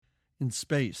In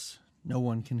space, no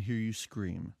one can hear you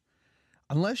scream.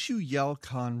 Unless you yell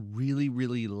Khan really,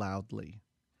 really loudly.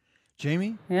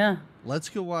 Jamie? Yeah. Let's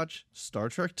go watch Star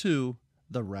Trek II,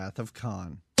 The Wrath of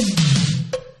Khan.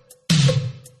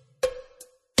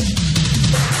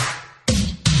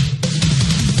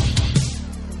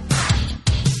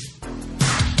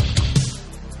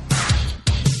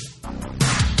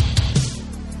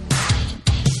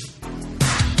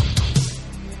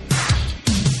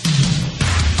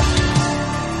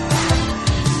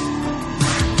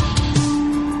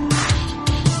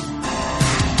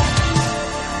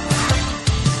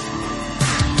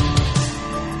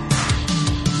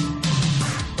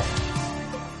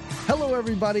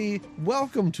 Everybody,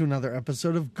 welcome to another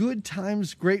episode of Good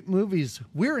Times, Great Movies.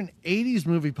 We're an 80s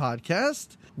movie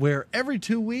podcast where every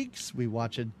 2 weeks we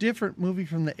watch a different movie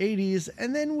from the 80s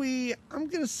and then I'm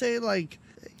going to say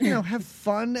have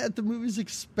fun at the movie's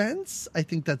expense. I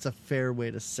think that's a fair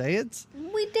way to say it.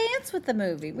 We dance with the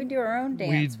movie. We do our own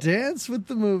dance. We dance with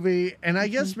the movie. And I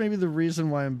guess maybe the reason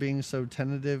why I'm being so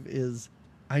tentative is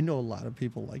I know a lot of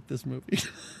people like this movie.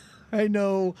 I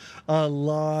know a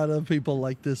lot of people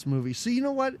like this movie. So you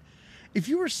know what? If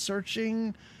you were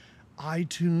searching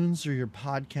iTunes or your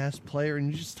podcast player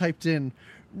and you just typed in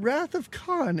Wrath of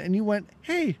Khan and you went,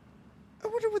 hey, I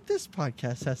wonder what this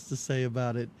podcast has to say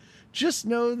about it. Just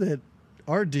know that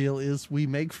our deal is we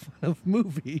make fun of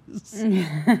movies.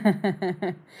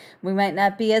 We might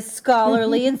not be as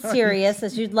scholarly and serious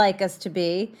as you'd like us to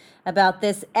be about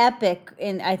this epic,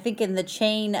 in the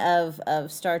chain of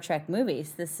Star Trek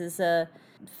movies. This is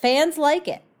fans like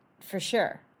it, for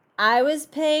sure. I was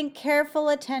paying careful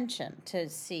attention to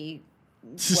see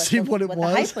what the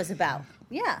hype was about.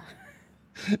 Yeah.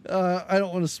 I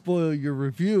don't want to spoil your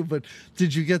review, but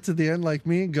did you get to the end like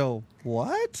me and go,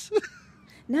 what?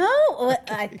 No,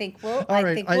 I think we'll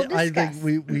discuss. I think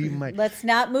we might. Let's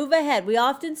not move ahead. We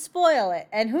often spoil it.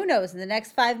 And who knows, in the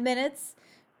next 5 minutes,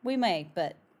 we may.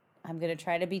 But I'm going to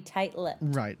try to be tight-lipped.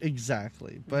 Right,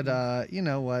 exactly. But you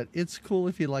know what? It's cool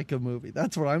if you like a movie.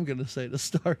 That's what I'm going to say to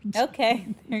start. Okay,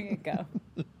 there you go.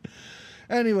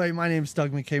 Anyway, my name's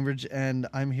Doug McCambridge, and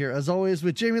I'm here, as always,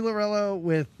 with Jamie Lorello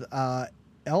with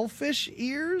elfish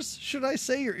ears, should I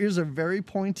say? Your ears are very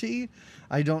pointy.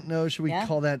 I don't know, should we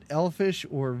call that elfish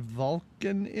or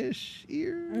Vulcan-ish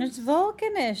ears? It's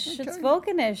Vulcan-ish. Okay. It's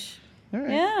Vulcan-ish. All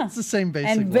right. Yeah. It's the same basic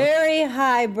And look. very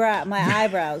high brow. My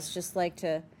eyebrows just like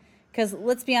to... Because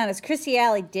let's be honest, Chrissy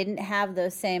Alley didn't have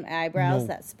those same eyebrows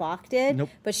that Spock did. Nope.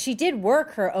 But she did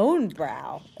work her own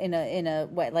brow in a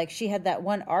way. Like she had that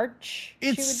one arch.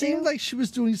 It seemed like she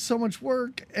was doing so much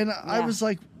work. And I was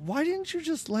like, why didn't you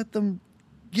just let them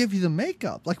give you the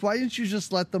makeup? Like, why didn't you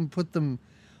just let them put them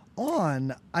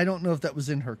on? I don't know if that was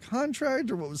in her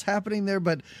contract or what was happening there,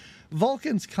 but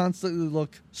Vulcans constantly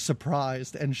look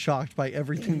surprised and shocked by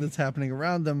everything that's happening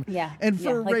around them. Yeah. And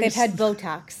for a race, they've had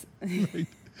Botox. Right.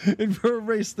 And for a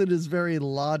race that is very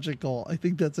logical, I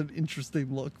think that's an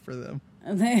interesting look for them.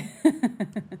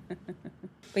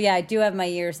 But yeah, I do have my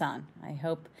ears on. I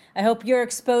hope you're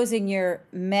exposing your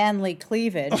manly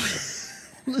cleavage.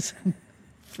 Listen,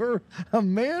 for a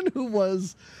man who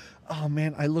was,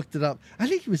 I looked it up. I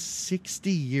think he was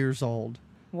 60 years old.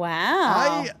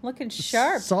 Wow. Looking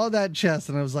sharp. Saw that chest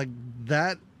and I was like,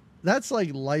 that's like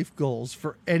life goals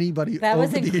for anybody over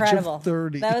the age of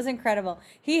 30. That was incredible.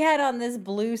 He had on this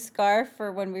blue scarf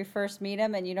for when we first meet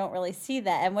him, and you don't really see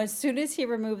that. And as soon as he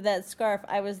removed that scarf,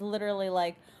 I was literally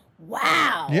like,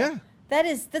 wow. Yeah.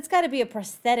 That's got to be a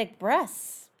prosthetic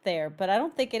breast there, but I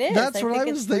don't think it is. That's what I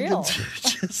was thinking. Real.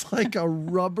 Just like a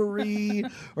rubbery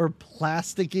or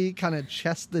plasticky kind of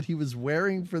chest that he was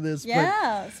wearing for this.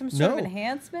 Yeah, but some sort of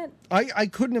enhancement. I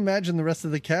couldn't imagine the rest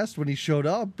of the cast when he showed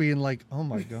up being like, oh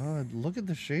my God, look at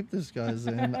the shape this guy's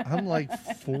in. I'm like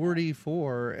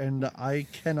 44 and I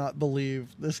cannot believe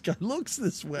this guy looks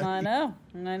this way. I know.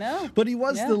 But he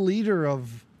was the leader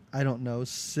of, I don't know,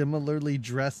 similarly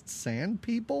dressed sand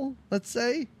people, let's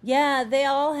say. Yeah, they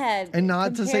all had. And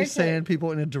not to say sand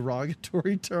people in a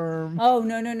derogatory term. Oh,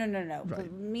 no.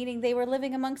 Right. Meaning they were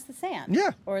living amongst the sand.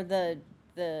 Yeah. Or the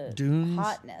dunes,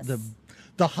 hotness.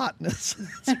 The hotness.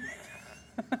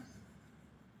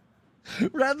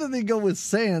 Rather than go with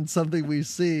sand, something we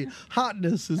see,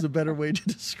 hotness is a better way to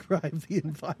describe the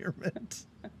environment.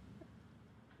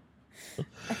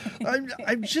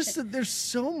 I'm just, there's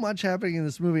so much happening in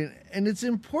this movie, and it's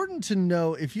important to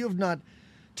know, if you have not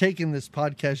taken this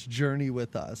podcast journey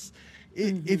with us,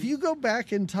 if you go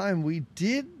back in time, we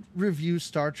did review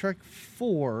Star Trek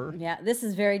 4. Yeah, this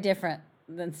is very different.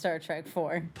 than Star Trek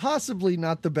 4. Possibly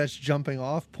not the best jumping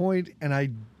off point, and I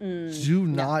do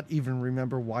not even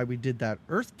remember why we did that.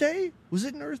 Earth Day? Was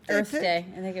it an Earth Day Earth pick? Day.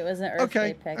 I think it was an Earth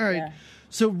Day pick. All right. Yeah.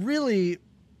 So really,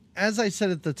 as I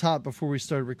said at the top before we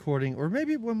started recording, or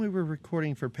maybe when we were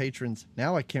recording for patrons,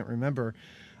 now I can't remember,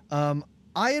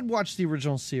 I had watched the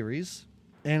original series,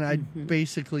 and I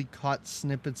basically caught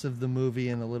snippets of the movie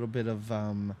and a little bit of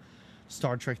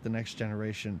Star Trek The Next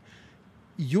Generation.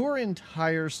 Your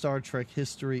entire Star Trek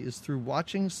history is through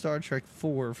watching Star Trek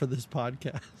 4 for this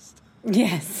podcast.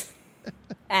 Yes.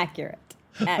 Accurate.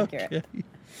 Okay.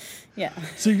 Yeah.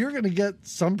 So you're going to get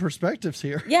some perspectives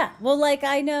here. Yeah. Well, like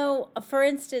I know, for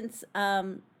instance,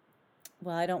 well,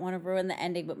 I don't want to ruin the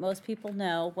ending, but most people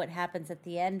know what happens at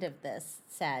the end of this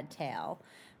sad tale.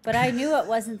 But I knew it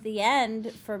wasn't the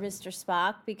end for Mr.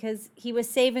 Spock because he was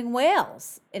saving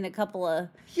whales in a couple of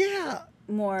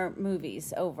more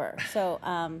movies over. So,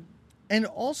 and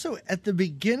also at the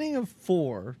beginning of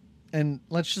 4, and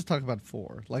let's just talk about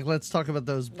 4. Like, let's talk about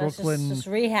those Brooklyn, just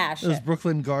rehash those it.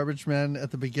 Brooklyn garbage men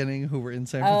at the beginning who were in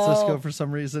San Francisco for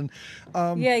some reason.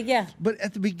 Yeah. But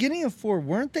at the beginning of 4,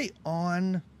 weren't they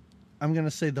on, I'm going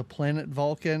to say, the planet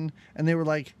Vulcan? And they were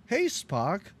like, hey,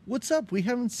 Spock, what's up? We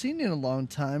haven't seen you in a long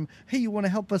time. Hey, you want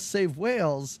to help us save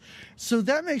whales? So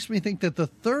that makes me think that the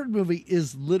third movie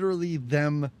is literally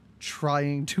them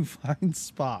trying to find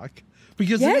Spock.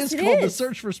 Because it is called The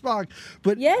Search for Spock,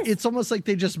 but it's almost like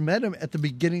they just met him at the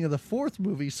beginning of the fourth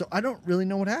movie, so I don't really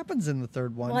know what happens in the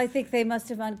third one. Well, I think they must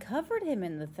have uncovered him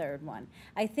in the third one.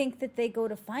 I think that they go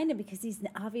to find him because he's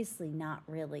obviously not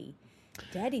really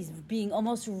dead. He's being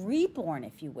almost reborn,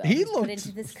 if you will. He He's looked put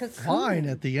into this cocoon. fine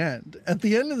at the end. At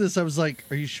the end of this, I was like,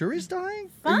 are you sure he's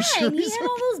dying? Fine. Sure He had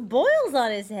all those boils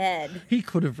on his head. He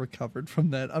could have recovered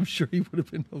from that. I'm sure he would have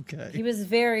been okay. He was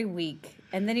very weak.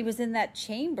 And then he was in that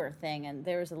chamber thing, and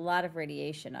there was a lot of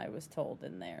radiation, I was told,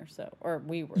 in there. So, or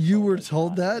we were. You were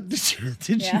told that?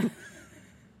 Did Yeah. you?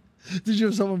 Did you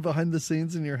have someone behind the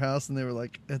scenes in your house and they were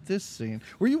like, at this scene?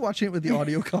 Were you watching it with the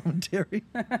audio commentary?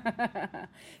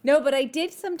 No, but I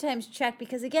did sometimes check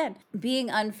because, again,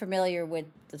 being unfamiliar with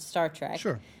the Star Trek,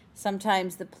 Sure.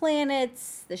 sometimes the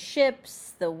planets, the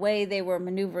ships, the way they were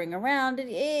maneuvering around,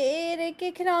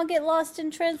 it can all get lost in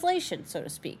translation, so to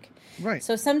speak. Right.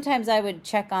 So sometimes I would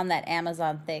check on that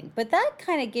Amazon thing. But that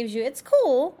kind of gives you, it's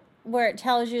cool, where it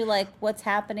tells you, like, what's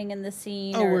happening in the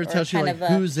scene. Oh, where it tells you, like,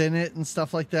 who's in it and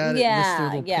stuff like that. Yeah, It lists the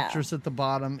little pictures at the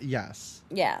bottom. Yes.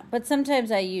 Yeah, but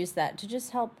sometimes I use that to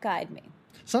just help guide me.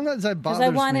 Sometimes that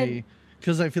bothers me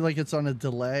because I feel like it's on a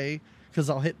delay because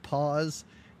I'll hit pause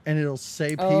and it'll say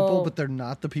people, but they're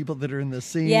not the people that are in the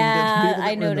scene. Yeah, they're the people that I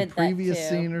were in the noted that previous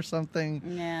too. scene or something.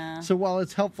 Yeah. So while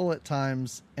it's helpful at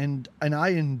times and I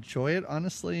enjoy it,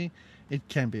 honestly, it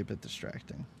can be a bit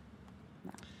distracting.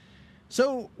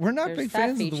 So we're not There's big that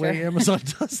fans of the way feature. Amazon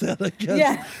does that, I guess.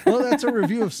 Yeah. Well, that's a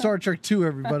review of Star Trek 2,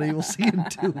 everybody. We'll see you in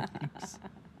 2 weeks.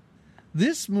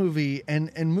 This movie,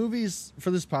 and movies,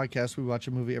 for this podcast, we watch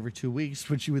a movie every 2 weeks,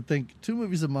 which you would think 2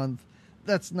 movies a month,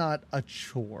 that's not a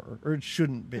chore, or it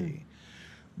shouldn't be.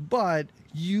 But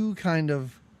you kind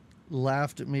of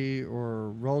laughed at me or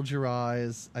rolled your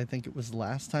eyes. I think it was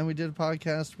last time we did a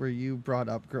podcast where you brought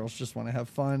up Girls Just Want to Have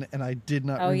Fun, and I did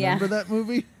not remember that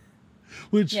movie.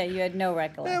 Which, Yeah, you had no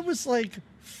recollection. that was like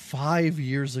 5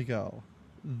 years ago.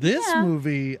 This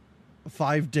movie,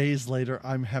 5 days later,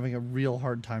 I'm having a real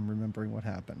hard time remembering what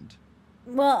happened.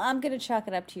 Well, I'm going to chalk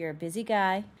it up to you're a busy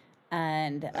guy.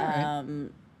 And,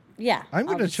 yeah. I'm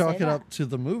going I'll to just say chalk it that. up to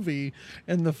the movie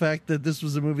and the fact that this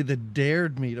was a movie that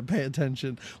dared me to pay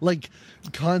attention. Like,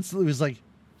 constantly was like,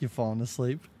 you falling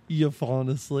asleep? You falling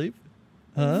asleep?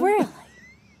 Huh? Really?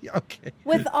 Okay.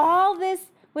 With all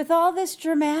this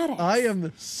dramatics. I am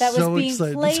that so was being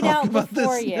excited to played talk out about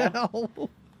before this you. now.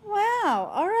 Wow.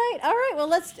 All right.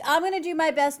 Well, I'm going to do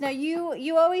my best. Now,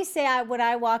 you always say when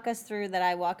I walk us through,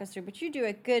 but you do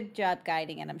a good job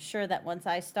guiding, and I'm sure that once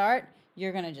I start,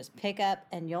 you're going to just pick up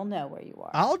and you'll know where you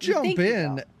are. I'll You jump think you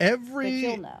in don't, every but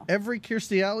you'll know.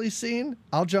 Kirstie Alley scene.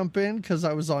 I'll jump in because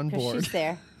I was on 'Cause board. she's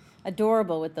there.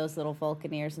 Adorable with those little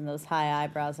Vulcan ears and those high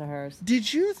eyebrows of hers.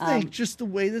 Did you think just the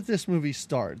way that this movie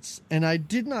starts, and I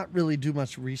did not really do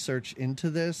much research into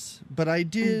this, but I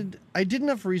did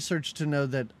enough research to know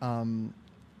that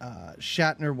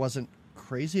Shatner wasn't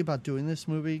crazy about doing this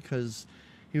movie because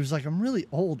he was like, I'm really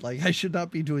old, like I should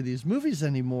not be doing these movies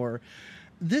anymore.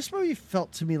 This movie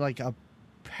felt to me like a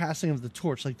passing of the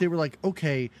torch. Like they were like,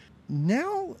 okay,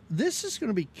 now this is going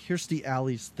to be Kirstie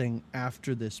Alley's thing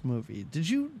after this movie. Did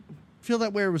you feel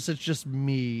that way, or was it just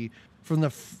me from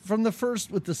the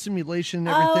first with the simulation and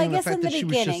Oh, I everything. The guess fact in that the she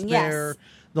was just beginning, there yes.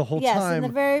 the whole Yes, in time. the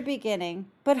very beginning.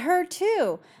 But her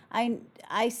too.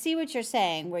 I see what you're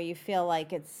saying, where you feel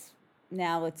like it's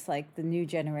like the new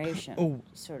generation, Oh,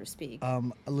 so to speak.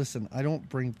 Listen, I don't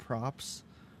bring props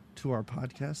to our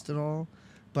podcast at all,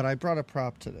 but I brought a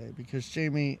prop today because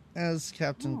Jamie, as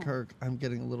Captain Kirk, I'm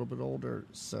getting a little bit older,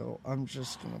 so I'm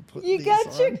just gonna put You these got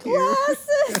on your here.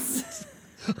 glasses.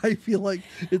 I feel like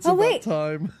it's Oh, about wait.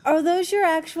 time. Are those your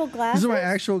actual These glasses? are my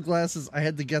actual glasses. I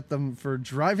had to get them for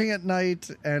driving at night,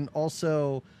 and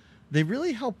also they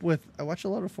really help with. I watch a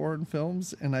lot of foreign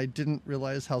films, and I didn't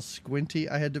realize how squinty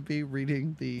I had to be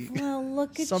reading the Well,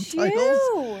 look at subtitles,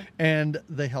 you. and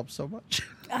they help so much.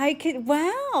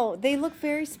 Wow, they look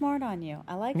very smart on you.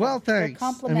 I like Well, it. They're thanks. I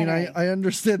mean, complimentary. I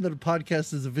understand that a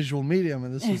podcast is a visual medium,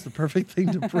 and this was the perfect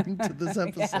thing to bring to this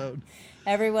episode.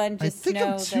 Everyone I just think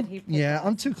know I'm too, that he put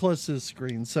I'm too close to the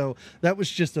screen. So that was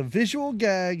just a visual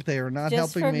gag. They are not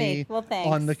Just helping for me me. Well, thanks.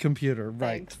 on the computer.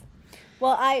 Right. Thanks.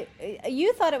 Well,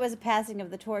 you thought it was a passing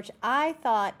of the torch. I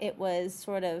thought it was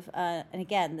sort of, and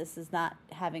again, this is not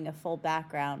having a full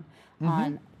background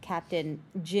on Captain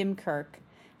Jim Kirk,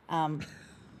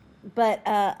 but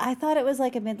I thought it was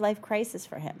like a midlife crisis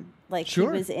for him. Like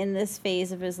Sure. he was in this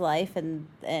phase of his life,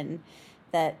 and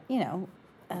that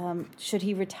should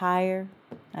he retire?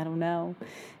 I don't know.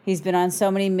 He's been on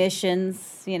so many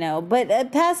missions,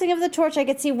 But passing of the torch, I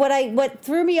could see. What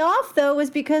threw me off though was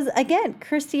because again,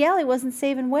 Kirstie Alley wasn't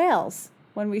saving whales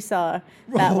when we saw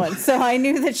that one, so I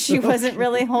knew that she wasn't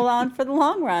really hold on for the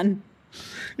long run.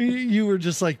 You were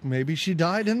just like, maybe she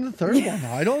died in the third one.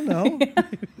 I don't know.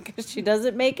 Because she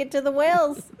doesn't make it to the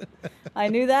whales. I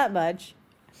knew that much.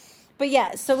 But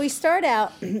yeah, so we start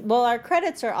out. Well, our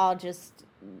credits are all just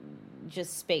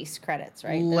space credits,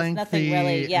 right? There's nothing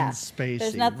really, and spacey,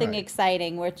 There's nothing right.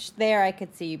 exciting. Which there, I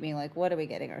could see you being like, "What are we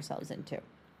getting ourselves into?"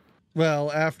 Well,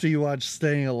 after you watch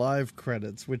Staying Alive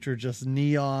credits, which are just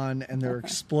neon and they're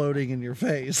exploding in your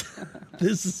face,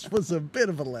 was a bit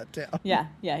of a letdown. Yeah,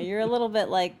 you're a little bit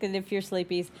like if you're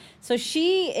sleepies. So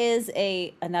she is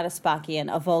not a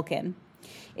Spockian, a Vulcan.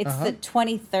 It's the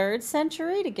 23rd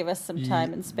century, to give us some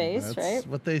time and space, That's right?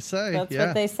 what they say. That's yeah.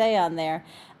 what they say on there.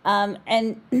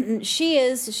 And she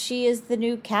is the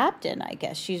new captain, I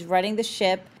guess. She's running the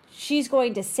ship. She's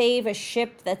going to save a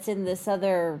ship that's in this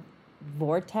other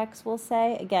vortex, we'll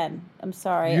say. Again, I'm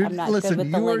sorry, I'm not Listen, good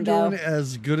with the you are lingo. doing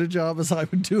as good a job as I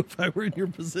would do if I were in your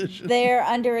position. They're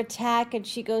under attack, and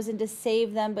she goes in to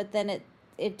save them, but then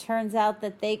it turns out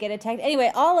that they get attacked.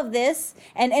 Anyway, all of this,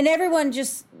 and everyone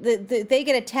just, they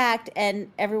get attacked,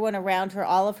 and everyone around her,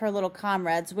 all of her little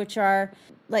comrades, which are,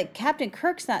 like, Captain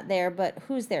Kirk's not there, but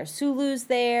who's there? Sulu's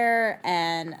there,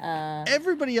 and...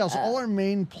 everybody else, all our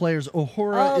main players,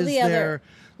 Uhura is there.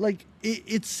 Like,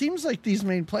 it seems like these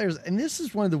main players, and this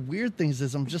is one of the weird things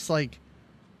is I'm just like,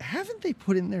 haven't they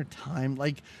put in their time?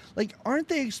 Like aren't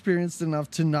they experienced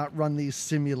enough to not run these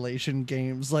simulation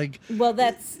games? Like, Well,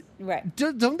 that's... Right.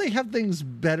 don't they have things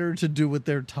better to do with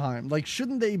their time? Like,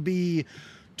 shouldn't they be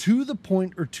to the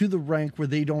point or to the rank where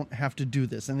they don't have to do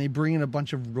this? And they bring in a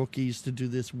bunch of rookies to do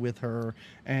this with her,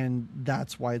 and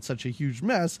that's why it's such a huge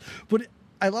mess. But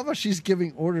I love how she's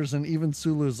giving orders, and even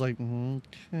Sulu's like,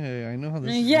 okay, I know how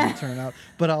this is going to turn out,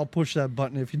 but I'll push that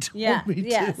button if you told me to.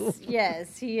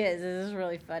 Yes, he is. This is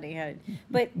really funny.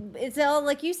 But it's all,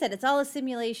 like you said, it's all a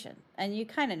simulation. And you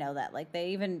kind of know that. Like,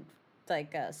 they even...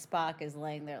 Like Spock is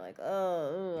laying there like,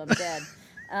 oh, I'm dead,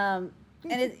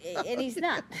 and he's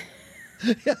not.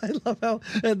 Yeah, I love how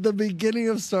at the beginning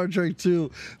of Star Trek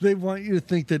 2, they want you to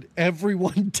think that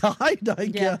everyone died, I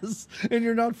guess, and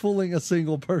you're not fooling a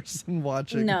single person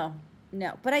watching. No.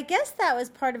 But I guess that was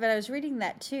part of it. I was reading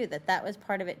that too, that was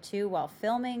part of it too. While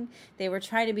filming, they were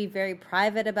trying to be very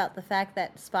private about the fact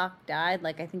that Spock died.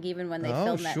 Like, I think even when they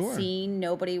filmed that scene,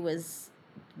 nobody was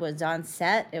on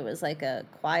set. It was like a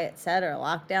quiet set or a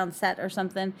lockdown set or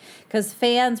something, because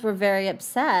fans were very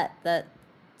upset that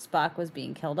Spock was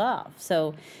being killed off.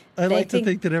 So I like to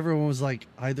think that everyone was like,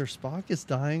 either Spock is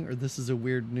dying or this is a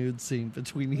weird nude scene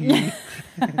between he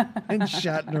and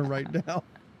Shatner right now.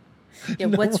 Yeah,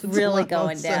 what's really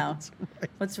going down? Right.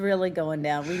 What's really going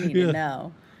down? We need to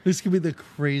know. This could be the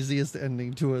craziest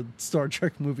ending to a Star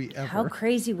Trek movie ever. How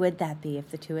crazy would that be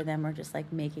if the two of them were just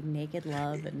like making naked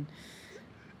love and...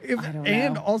 I don't know.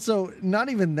 And also, not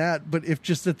even that, but if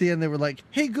just at the end they were like,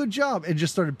 hey, good job, and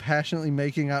just started passionately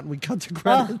making out and we cut to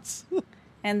credits. Oh.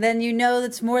 And then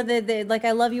that's more like,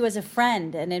 I love you as a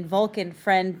friend, and in Vulcan,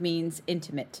 friend means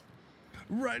intimate.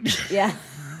 Right. Yeah.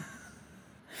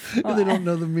 And they don't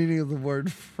know the meaning of the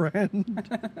word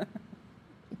friend.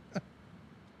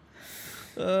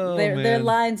 Their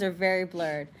lines are very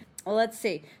blurred. Well, let's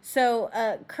see. So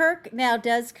Kirk now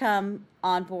does come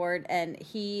on board, and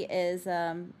he is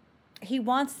he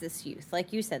wants this youth,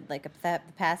 like you said, like the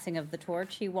passing of the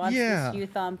torch. He wants this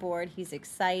youth on board. He's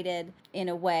excited in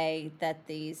a way that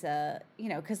these,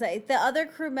 because the other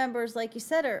crew members, like you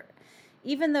said, are,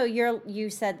 even though you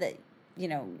said that,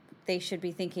 they should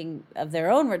be thinking of their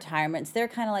own retirements. They're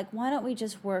kind of like, why don't we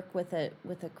just work with a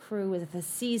crew, with a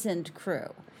seasoned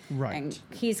crew? Right. And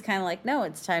he's kind of like, no,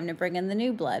 it's time to bring in the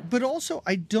new blood. But also,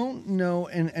 I don't know,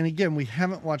 and again, we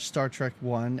haven't watched Star Trek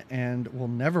 1, and we'll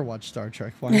never watch Star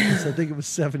Trek 1 because I think it was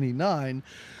 79.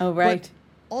 Oh, right.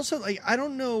 But also, like, I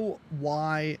don't know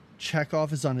why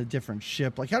Chekhov is on a different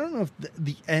ship. Like, I don't know if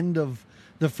the end of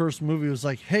the first movie was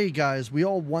like, hey guys, we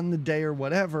all won the day or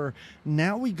whatever.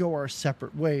 Now we go our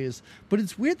separate ways. But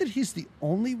it's weird that he's the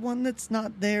only one that's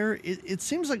not there. It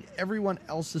seems like everyone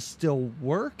else is still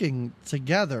working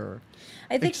together.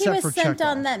 I think he was sent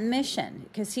on that mission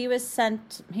because he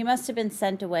must have been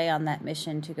sent away on that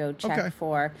mission to go check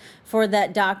for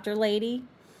that doctor lady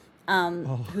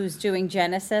who's doing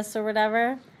Genesis or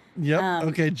whatever. Yep.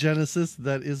 Okay, Genesis,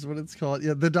 that is what it's called.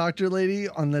 Yeah, the doctor lady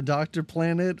on the doctor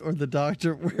planet, or the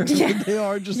doctor wherever they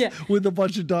are, just with a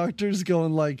bunch of doctors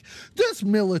going like, this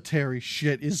military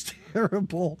shit is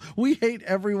terrible. We hate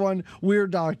everyone. We're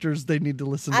doctors. They need to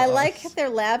listen to us. I like their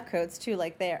lab coats too.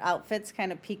 Like their outfits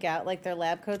kind of peek out, like their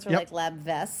lab coats are like lab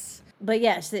vests. But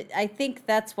yes, I think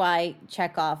that's why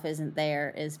Chekhov isn't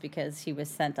there, is because he was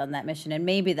sent on that mission, and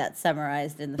maybe that's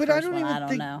summarized in the first one. I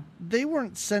don't know. They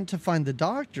weren't sent to find the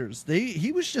doctors.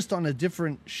 He was just on a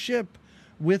different ship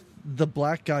with the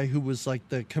black guy who was like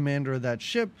the commander of that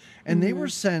ship, and they were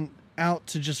sent out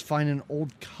to just find an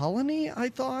old colony. I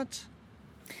thought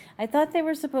they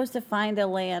were supposed to find a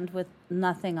land with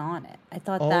nothing on it. I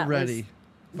thought that was...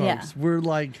 Folks, we're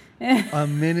like a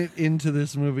minute into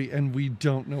this movie and we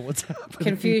don't know what's happening.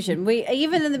 Confusion. We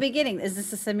even in the beginning, is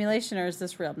this a simulation or is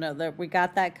this real? No, we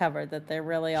got that covered, that they're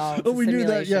really all we knew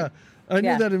that, yeah. I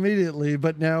knew that immediately,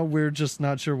 but now we're just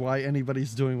not sure why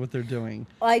anybody's doing what they're doing.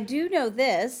 Well, I do know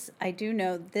this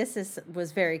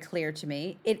was very clear to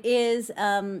me. It is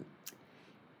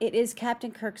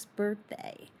Captain Kirk's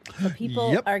birthday. So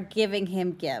people are giving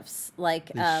him gifts,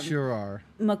 like they sure are.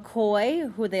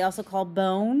 McCoy, who they also call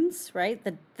Bones, right?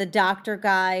 The doctor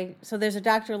guy. So there's a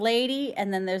doctor lady,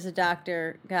 and then there's a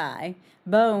doctor guy.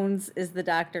 Bones is the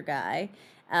doctor guy.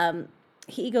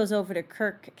 He goes over to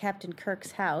Captain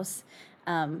Kirk's house.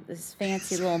 This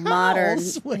fancy little modern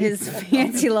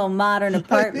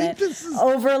apartment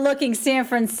overlooking San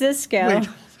Francisco. Wait.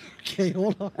 Okay,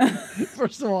 hold on.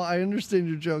 First of all, I understand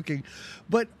you're joking,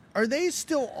 but are they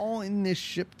still all in this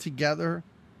ship together?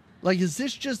 Like, is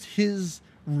this just his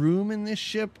room in this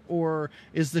ship, or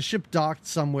is the ship docked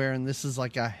somewhere and this is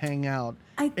like a hangout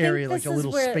area, like a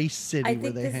little space city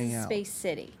where they hang out? Space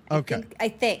City. Okay. I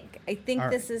think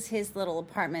this is his little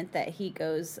apartment that he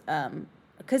goes,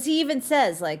 because he even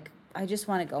says, like, I just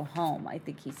want to go home. I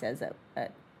think he says it.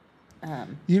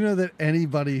 You know that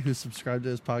anybody who subscribed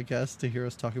to this podcast to hear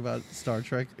us talk about Star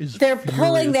Trek is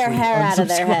pulling their hair out of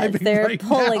their heads. They're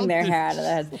pulling their hair out of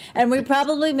their heads. And we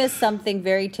probably missed something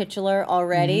very titular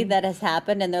already that has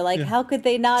happened. And they're like, how could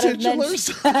they not have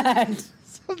mentioned that?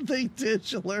 Something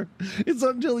titular. It's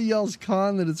until he yells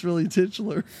Khan that it's really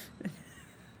titular.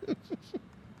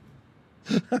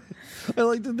 I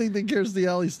like to think that Kirstie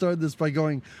Alley started this by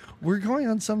going, we're going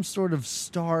on some sort of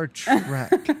Star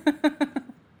Trek.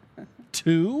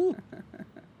 2?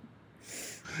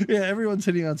 Yeah, everyone's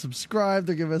hitting on subscribe.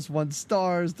 They're giving us 1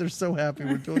 stars. They're so happy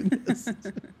we're doing this.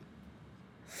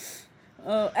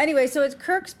 Anyway, so it's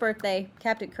Kirk's birthday,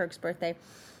 Captain Kirk's birthday.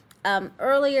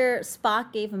 Earlier,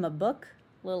 Spock gave him a book,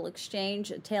 little exchange,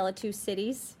 A Tale of Two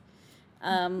Cities.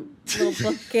 Little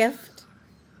book gift.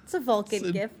 It's a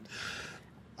Vulcan gift.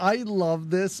 I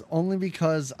love this only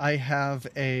because I have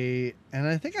and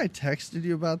I think I texted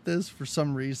you about this for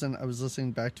some reason. I was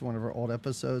listening back to one of our old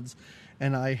episodes,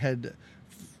 and I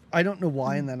don't know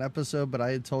why in that episode, but I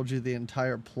had told you the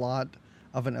entire plot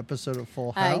of an episode of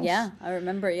Full House. Yeah, I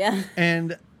remember, yeah.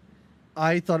 And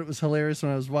I thought it was hilarious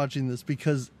when I was watching this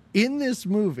because in this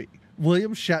movie,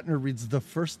 William Shatner reads the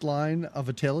first line of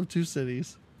A Tale of Two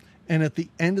Cities, and at the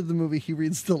end of the movie, he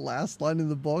reads the last line in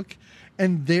the book.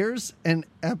 And there's an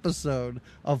episode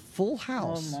of Full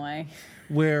House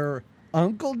where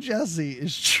Uncle Jesse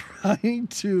is trying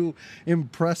to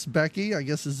impress Becky. I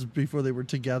guess this is before they were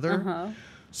together.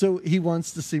 So he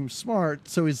wants to seem smart.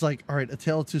 So he's like, all right, A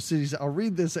Tale of Two Cities, I'll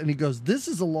read this. And he goes, this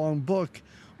is a long book.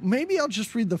 Maybe I'll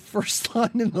just read the first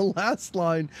line and the last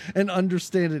line and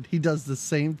understand it. He does the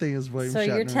same thing as William Shatner.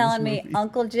 So you're telling me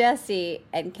Uncle Jesse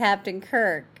and Captain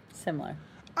Kirk, similar.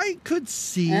 I could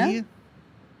see Yeah?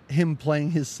 him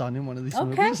playing his son in one of these Okay,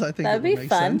 movies. I think that would it be would make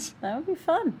fun. sense. That would be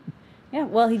fun. Yeah,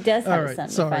 well, he does have All a right, son.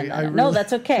 We sorry. find that out. No,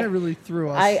 that's okay. I really threw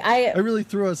us. I really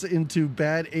threw us into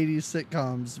bad 80s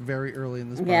sitcoms very early in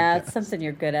this podcast. Yeah, it's something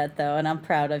you're good at, though, and I'm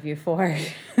proud of you for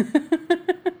it.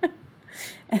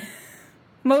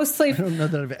 Mostly, I don't know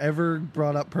that I've ever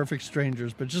brought up Perfect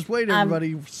Strangers, but just wait,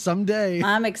 everybody. Someday.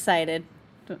 I'm excited.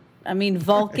 I mean,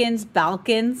 Vulcans,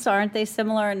 Balkans, aren't they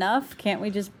similar enough? Can't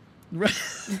we just...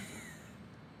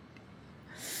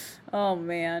 Oh,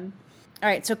 man. All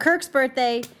right, so Kirk's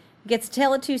birthday, gets a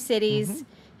Tale of Two Cities. Mm-hmm.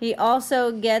 He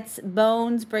also gets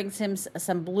Bones, brings him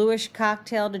some bluish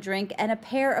cocktail to drink, and a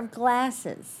pair of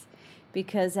glasses.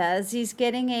 Because as he's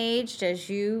getting aged, as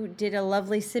you did a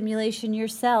lovely simulation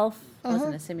yourself, it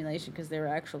wasn't a simulation because they were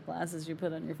actual glasses you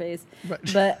put on your face, Right.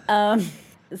 but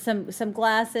some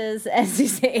glasses as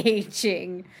he's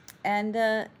aging. And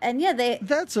yeah,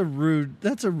 That's a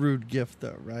rude gift,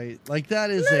 though, right? Like that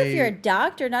is not if you're a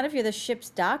doctor, not if you're the ship's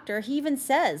doctor. He even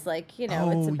says, like, you know,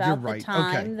 it's Oh, about you're the right.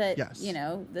 time Okay. that, Yes. you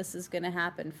know, this is going to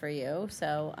happen for you.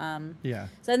 So, Yeah.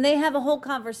 so and they have a whole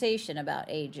conversation about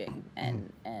aging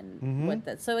and Mm-hmm. what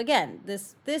that. So again,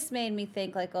 this made me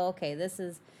think like, oh, okay, this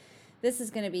is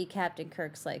going to be Captain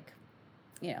Kirk's, like,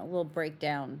 you know, little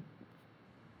breakdown,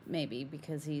 maybe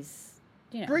because he's,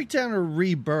 you know, Breakdown or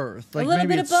rebirth. Like a little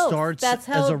maybe bit it of both. starts That's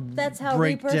as a how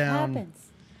rebirth breakdown. happens.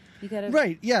 You gotta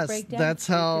Right, yes. break down, That's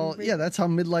you can how that's how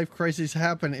midlife crises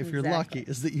happen if you're lucky,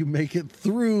 Exactly. is that you make it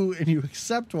through and you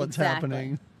accept what's Exactly.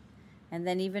 happening. And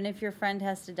then even if your friend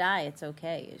has to die, it's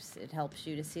okay. It helps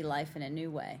you to see life in a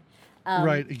new way.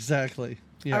 Right, exactly.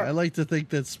 Yeah, Are- I like to think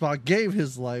that Spock gave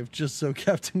his life just so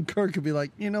Captain Kirk could be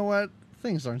like, you know what?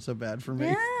 Things aren't so bad for me.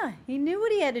 Yeah, he knew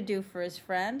what he had to do for his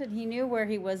friend, and he knew where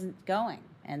he wasn't going,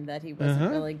 and that he wasn't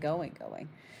really going.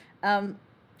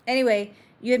 Anyway,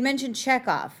 you had mentioned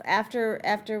Chekhov.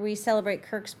 After we celebrate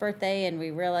Kirk's birthday and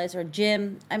we realize, or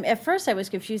Jim, at first I was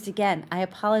confused again. I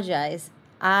apologize.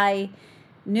 I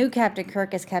knew Captain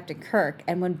Kirk as Captain Kirk,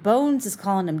 and when Bones is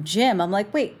calling him Jim, I'm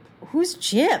like, wait, who's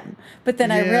Jim? But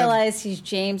then I Yeah. realized he's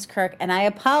James Kirk, and I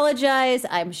apologize.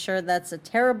 I'm sure that's a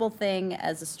terrible thing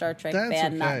as a Star Trek That's fan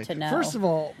okay. not to know. First of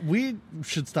all, we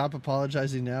should stop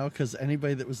apologizing now because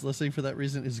anybody that was listening for that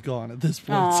reason is gone at this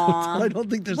point. Aw. So I don't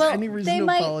think there's well, any reason they to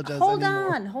might apologize hold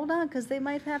anymore. on, because they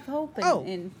might have hope.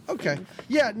 Okay.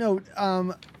 Yeah, no,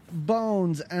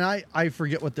 Bones, and I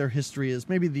forget what their history is.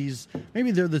 Maybe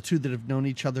they're the two that have known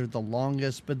each other the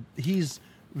longest, but he's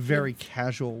very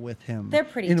casual with him. They're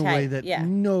pretty in a way tight, that yeah.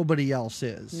 nobody else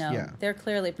is. No, yeah. they're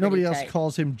clearly pretty Nobody tight. else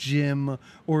calls him Jim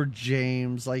or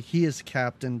James. Like he is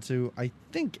captain to, I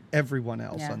think, everyone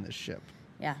else Yeah. on this ship.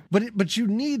 Yeah. But you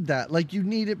need that. Like you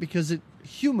need it because it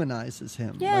humanizes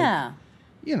him. Like, Yeah.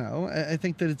 you know, I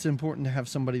think that it's important to have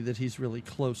somebody that he's really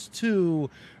close to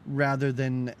rather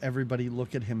than everybody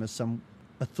look at him as some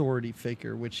authority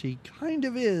figure, which he kind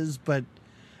of is, but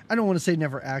I don't want to say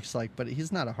never acts like, but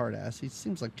he's not a hard ass. He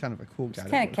seems like kind of a cool guy.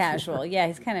 He's kind of casual. Yeah,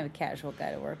 he's kind of a casual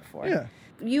guy to work for. Yeah.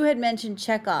 You had mentioned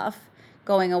Chekhov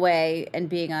going away and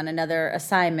being on another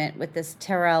assignment with this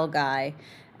Terrell guy,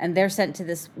 and they're sent to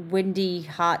this windy,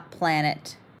 hot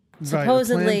planet.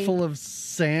 Supposedly, right, a planet full of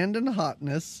sand and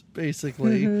hotness,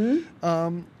 basically.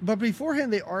 Mm-hmm. But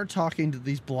beforehand, they are talking to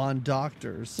these blonde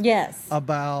doctors. yes.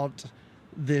 About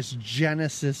this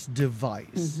Genesis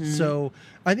device. So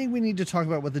I think we need to talk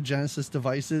about what the Genesis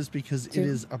device is because it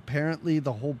is apparently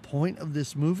the whole point of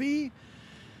this movie.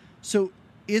 So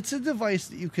it's a device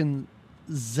that you can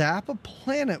zap a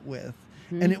planet with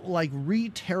and it will like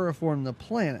re-terraform the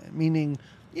planet, meaning,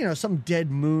 you know, some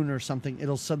dead moon or something,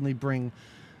 it'll suddenly bring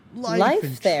life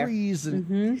and there. trees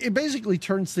and it basically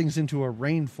turns things into a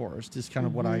rainforest is kind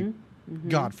of what I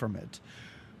got from it.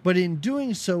 But in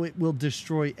doing so, it will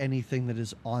destroy anything that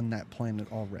is on that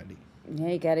planet already. Yeah,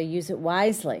 you got to use it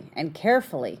wisely and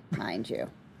carefully, mind you.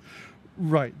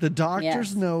 Right. The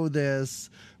doctors Yes. know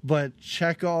this, but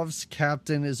Chekhov's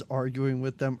captain is arguing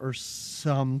with them or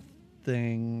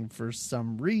something for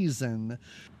some reason.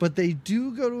 But they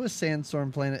do go to a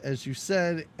sandstorm planet, as you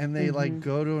said, and they like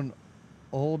go to an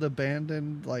old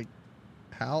abandoned like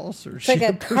house or It's like a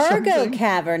ship or cargo something.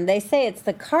 cavern. They say it's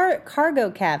the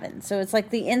cargo cavern. So it's like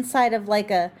the inside of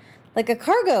like a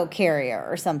cargo carrier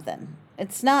or something.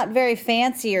 It's not very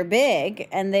fancy or big,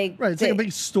 and they Right. It's like a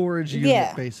big storage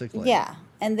unit, basically. Yeah,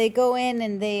 and they go in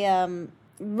and they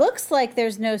looks like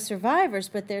there's no survivors,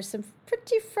 but there's some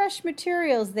pretty fresh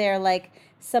materials there. Like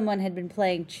someone had been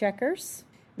playing checkers.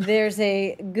 There's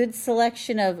a good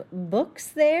selection of books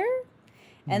there.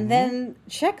 And then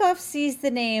Chekhov sees the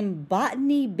name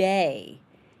Botany Bay,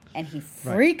 and he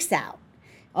freaks out.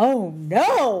 Oh,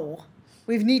 no!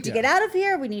 We need to Yeah. get out of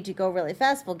here. We need to go really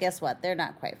fast. Well, guess what? They're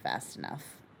not quite fast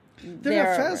enough. They're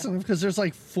not fast enough because there's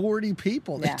like 40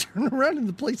 people. They Yeah. turn around and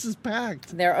the place is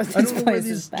packed. This I don't know where place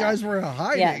these is bad. guys were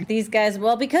hiding. Yeah, these guys.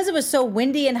 Well, because it was so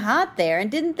windy and hot there,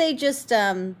 and didn't they just?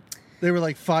 They were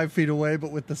like 5 feet away,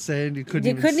 but with the sand, you couldn't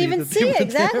You even couldn't see even that they see were it,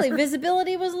 exactly. there.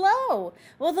 Visibility was low.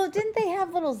 Well, though, didn't they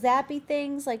have little zappy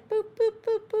things like boop, boop,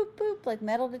 boop, boop, boop, like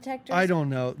metal detectors? I don't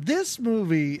know. This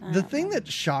movie, the thing that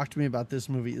shocked me about this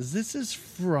movie is this is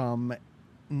from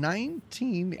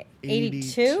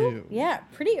 1982. Yeah,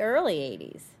 pretty early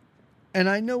 80s. And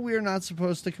I know we are not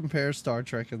supposed to compare Star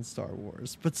Trek and Star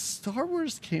Wars, but Star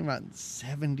Wars came out in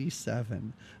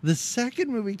 77. The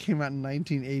second movie came out in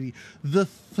 1980. The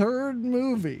third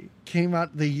movie came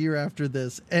out the year after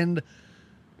this. And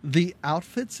the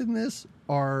outfits in this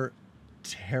are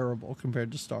terrible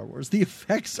compared to Star Wars. The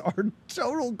effects are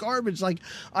total garbage. Like,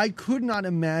 I could not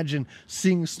imagine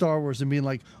seeing Star Wars and being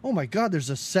like, oh my God, there's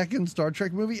a second Star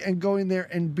Trek movie, and going there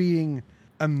and being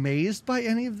amazed by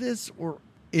any of this or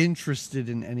interested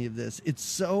in any of this. It's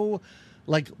so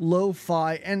like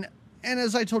lo-fi, and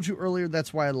as I told you earlier,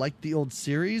 that's why I liked the old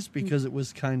series, because it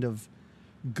was kind of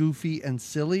goofy and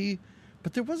silly,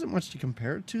 but there wasn't much to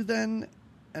compare it to then.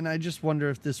 And I just wonder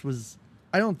if this was,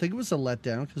 I don't think it was a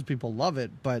letdown because people love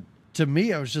it, but to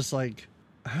me I was just like,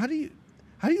 how do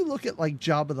you look at like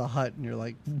Jabba the Hutt and you're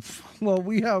like, well,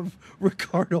 we have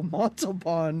Ricardo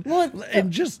Montalban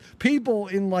and just people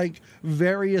in like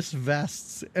various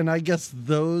vests, and I guess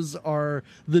those are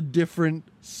the different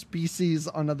species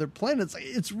on other planets.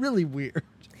 It's really weird.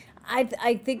 I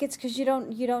think it's because you don't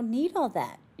need all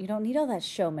that. You don't need all that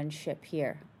showmanship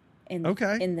here in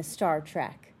the Star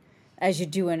Trek, as you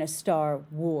do in a Star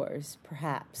Wars,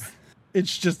 perhaps.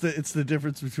 It's just it's the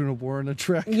difference between a war and a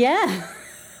trek. Yeah.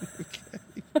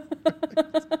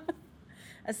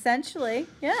 Essentially,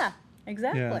 yeah,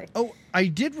 exactly. Yeah. Oh, I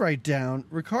did write down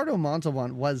Ricardo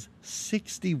Montalban was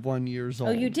 61 years old.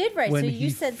 Oh, you did write. So when you he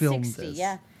said filmed 60. this.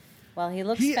 Yeah. Well, he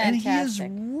looks And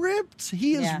fantastic. he is ripped.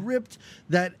 He is ripped.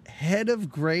 That head of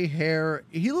gray hair.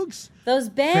 He looks those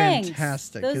bangs,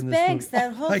 fantastic. Those in this bangs, movie.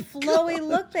 that whole flowy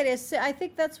look. That is. I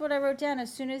think that's what I wrote down.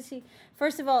 As soon as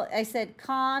first of all, I said,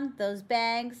 Khan, those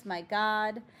bangs. My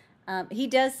God. He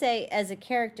does say, as a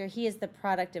character, he is the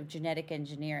product of genetic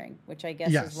engineering, which I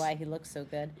guess is why he looks so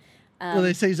good. Well,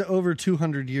 they say he's over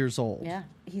 200 years old. Yeah,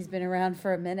 he's been around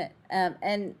for a minute.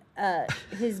 And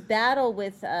his battle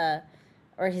with,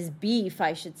 or his beef,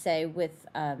 I should say, with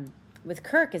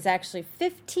Kirk is actually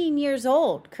 15 years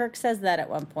old. Kirk says that at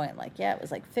one point, like, yeah, it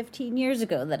was like 15 years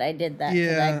ago that I did that to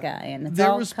that guy. And it's there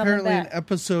all was coming apparently back. an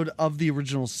episode of the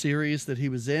original series that he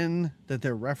was in that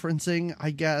they're referencing,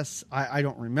 I guess. I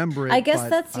don't remember it. I guess but,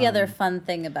 that's the other fun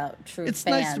thing about true it's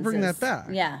fans. nice to bring that back.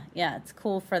 Yeah, it's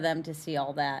cool for them to see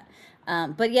all that.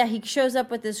 But yeah, he shows up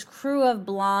with this crew of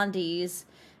blondies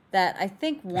that I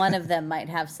think one of them might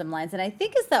have some lines. And I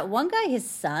think is that one guy his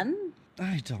son?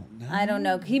 I don't know. I don't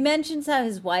know. He mentions how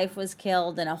his wife was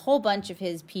killed and a whole bunch of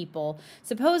his people.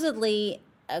 Supposedly,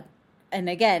 and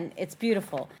again, it's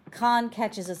beautiful. Khan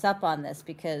catches us up on this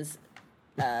because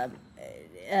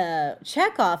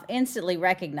Chekhov instantly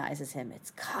recognizes him.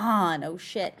 It's Khan. Oh,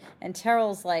 shit. And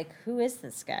Terrell's like, who is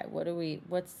this guy?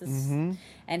 What's this? Mm-hmm.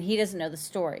 And he doesn't know the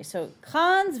story. So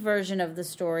Khan's version of the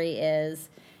story is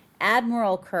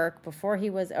Admiral Kirk before he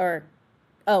was,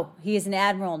 he is an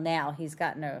admiral now. He's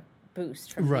gotten a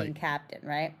boost from being captain,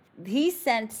 right? He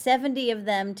sent 70 of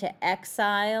them to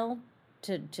exile,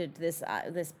 to this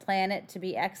planet to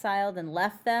be exiled, and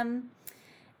left them.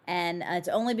 And it's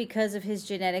only because of his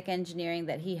genetic engineering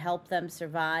that he helped them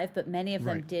survive, but many of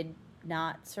them did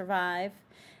not survive.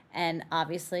 And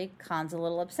obviously, Khan's a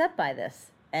little upset by this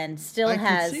and still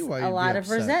has a lot of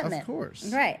resentment. Of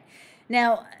course. Right.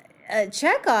 Now,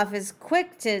 Chekhov is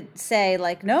quick to say,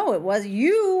 like, no, it was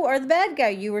you are the bad guy.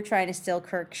 You were trying to steal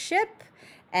Kirk's ship,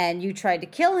 and you tried to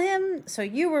kill him, so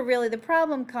you were really the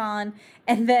problem, Khan.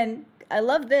 And then, I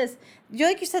love this.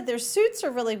 Like you said, their suits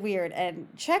are really weird, and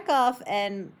Chekhov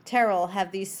and Terrell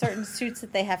have these certain suits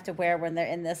that they have to wear when they're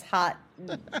in this hot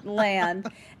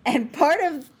land. And part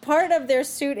of their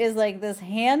suit is like this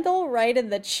handle right in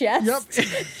the chest. Yep,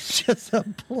 it's just a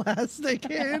plastic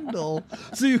handle,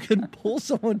 so you can pull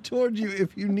someone toward you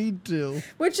if you need to.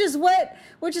 Which is what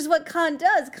Khan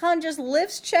does. Khan just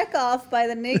lifts Chekhov by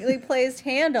the neatly placed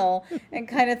handle and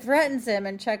kind of threatens him,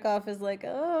 and Chekhov is like,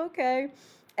 "Oh, okay."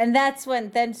 And that's when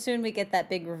then soon we get that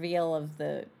big reveal of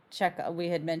the Chekhov. We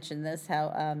had mentioned this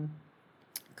how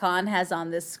Khan has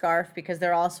on this scarf because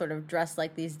they're all sort of dressed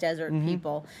like these desert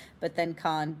people. But then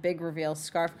Khan, big reveal,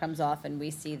 scarf comes off, and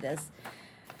we see this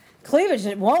cleavage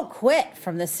it won't quit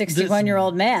from the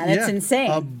 61-year-old man. It's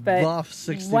insane. A but buff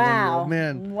 61-year-old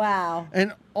man. Wow.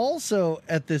 And also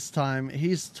at this time,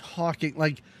 he's talking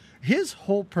like his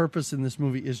whole purpose in this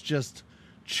movie is just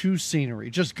chew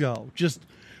scenery. Just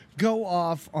go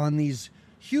off on these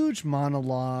huge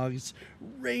monologues,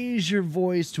 raise your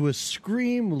voice to a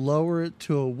scream, lower it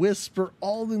to a whisper,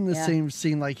 all in the same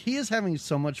scene. Like, he is having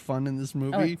so much fun in this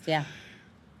movie. Oh, yeah.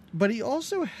 But he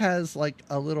also has like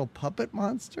a little puppet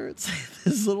monster. It's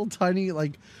this little tiny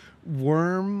like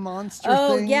worm monster thing.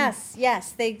 Oh, yes.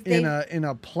 They in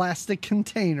a plastic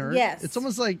container. Yes. It's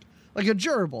almost like a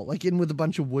gerbil, like in with a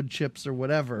bunch of wood chips or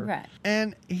whatever. Right.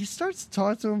 And he starts to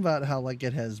talk to him about how like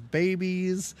it has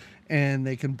babies and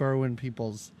they can burrow in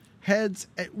people's heads,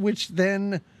 which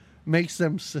then makes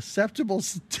them susceptible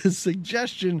to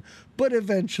suggestion, but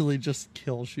eventually just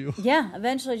kills you. Yeah,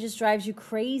 eventually just drives you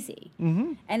crazy.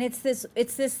 Mm-hmm. And it's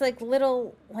this like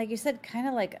little, like you said, kind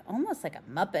of like almost like a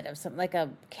Muppet of something, like a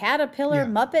caterpillar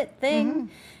Muppet thing. Mm-hmm.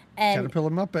 And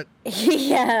Caterpillar Muppet.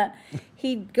 Yeah.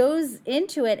 He goes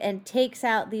into it and takes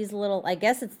out these little, I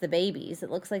guess it's the babies. It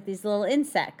looks like these little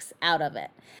insects out of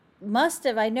it.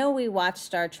 I know we watched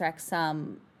Star Trek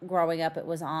some growing up. It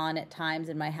was on at times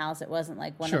in my house. It wasn't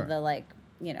like one of the like,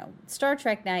 Star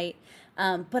Trek night.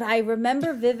 But I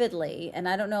remember vividly, and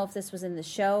I don't know if this was in the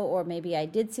show or maybe I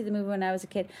did see the movie when I was a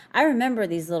kid. I remember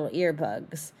these little ear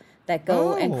bugs that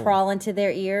go and crawl into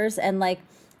their ears, and like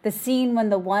the scene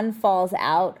when the one falls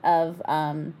out of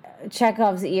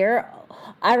Chekhov's ear.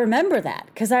 I remember that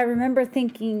because I remember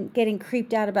getting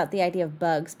creeped out about the idea of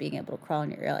bugs being able to crawl in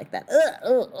your ear like that.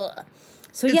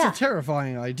 So it's a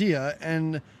terrifying idea,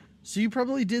 and so you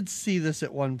probably did see this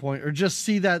at one point, or just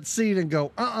see that scene and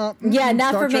go, yeah,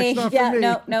 not Star for me. Not yeah, for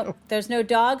me. No. There's no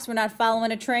dogs. We're not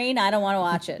following a train. I don't want to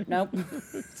watch it. Nope.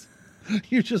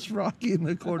 You're just Rocky in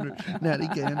the corner. Not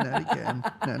again, not again,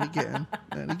 not again,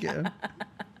 not again.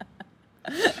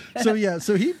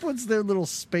 So he puts their little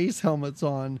space helmets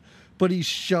on, but he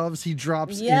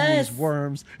drops in these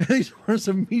worms, and these worms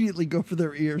immediately go for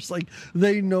their ears. Like,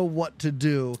 they know what to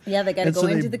do. Yeah, they got to go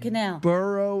into the canal.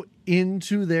 Burrow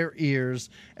into their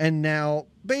ears, and now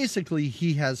basically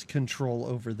he has control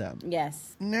over them.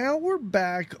 Yes. Now are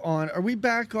we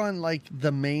back on like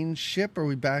the main ship? Or are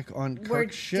we back on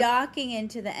Kirk's ship? We're docking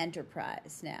into the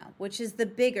Enterprise now, which is the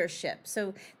bigger ship.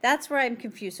 So that's where I'm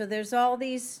confused. So there's all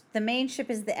these, the main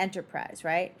ship is the Enterprise,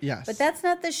 right? Yes. But that's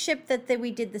not the ship that we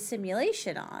did the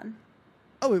simulation on.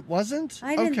 Oh, it wasn't?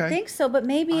 I didn't think so, but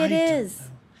maybe it is.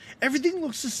 Everything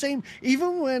looks the same.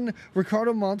 Even when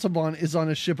Ricardo Montalban is on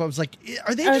a ship, I was like,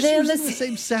 are they using the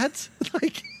same set?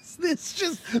 Like, it's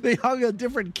just, they hung a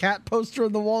different cat poster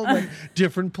on the wall, like,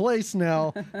 different place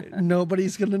now.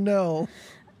 Nobody's going to know.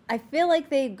 I feel like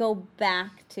they go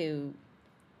back to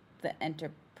the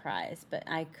Enterprise, but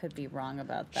I could be wrong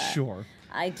about that. Sure.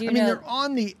 I mean,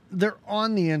 they're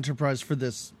on the Enterprise for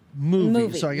this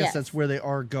movie, so I guess that's where they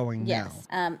are going now.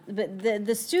 But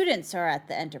the students are at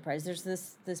the Enterprise. There's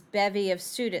this bevy of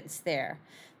students there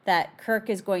that Kirk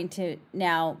is going to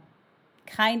now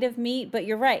kind of meet. But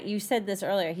you're right. You said this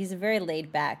earlier. He's a very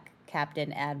laid back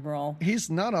Captain Admiral. He's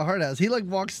not a hard ass. He like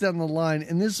walks down the line,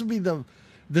 and this would be the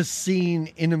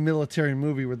scene in a military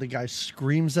movie where the guy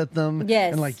screams at them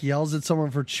and like yells at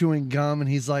someone for chewing gum, and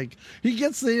he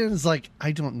gets there and is like,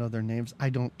 I don't know their names, I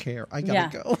don't care, I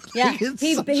gotta go. Yeah.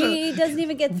 He doesn't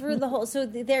even get through the whole, so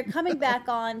they're coming back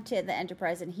on to the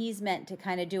Enterprise, and he's meant to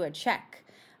kind of do a check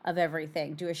of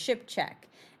everything, do a ship check,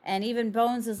 and even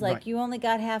Bones is like, you only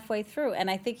got halfway through, and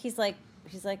I think he's like,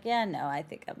 yeah, no, I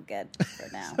think I'm good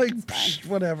for now. Like,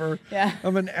 whatever. Yeah.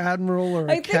 I'm an admiral or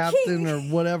a captain or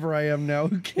whatever I am now.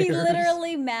 Who cares? He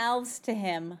literally mouths to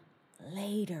him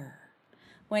later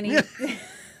when he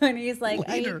when he's like,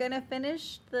 later. Are you gonna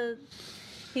finish the?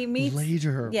 He meets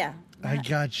later. Yeah. I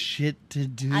got shit to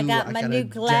do. I got my new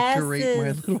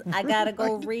glasses. My I gotta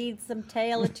go read some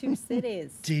Tale of Two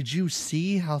Cities. Did you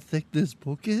see how thick this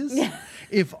book is? Yeah.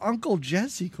 If Uncle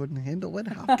Jesse couldn't handle it,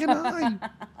 how can I?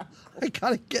 I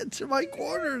gotta get to my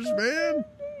quarters, man.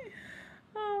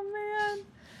 Oh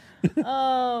man.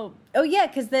 Oh yeah,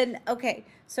 because then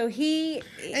so he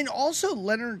and also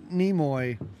Leonard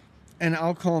Nimoy, and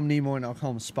I'll call him Nimoy and I'll call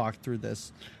him Spock through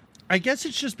this. I guess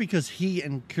it's just because he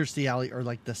and Kirstie Alley are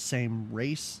like the same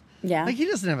race. Yeah. Like, he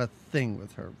doesn't have a thing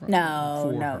with her. Right?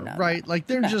 No. Right? Like,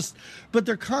 they're but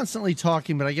they're constantly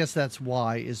talking, but I guess that's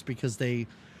why, is because they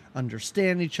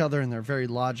understand each other and they're very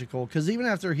logical. Because even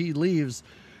after he leaves,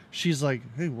 she's like,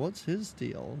 hey, what's his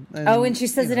deal? And, and she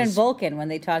says it in Vulcan when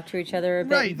they talk to each other a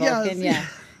bit in Vulcan.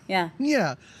 Yeah.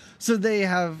 Yeah. So they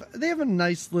have a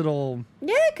nice little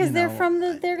Yeah, because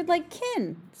they're they're like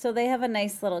kin, so they have a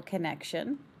nice little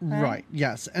connection. Right.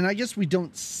 Yes, and I guess we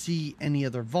don't see any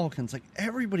other Vulcans. Like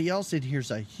everybody else in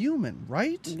here's a human,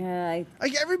 right? Yeah.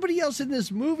 Like everybody else in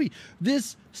this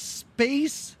this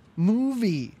space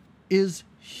movie is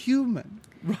human,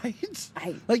 right?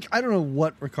 I don't know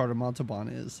what Ricardo Montalban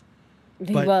is.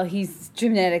 Well, he's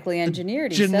genetically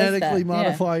engineered. Genetically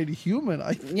modified human,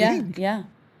 I think. Yeah.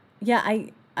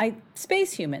 I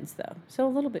space humans though, so a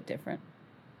little bit different.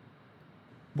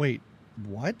 Wait,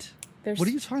 what? What are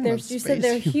you talking about? You said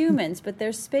they're humans, but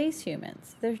they're space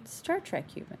humans. They're Star Trek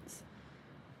humans.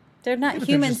 They're not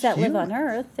humans that live on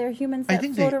Earth. They're humans that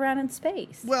float around in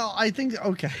space. Well, I think,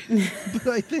 okay. But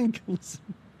I think,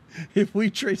 listen, if we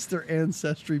trace their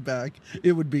ancestry back,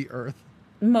 it would be Earth.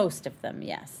 Most of them,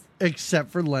 yes.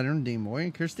 Except for Leonard Nimoy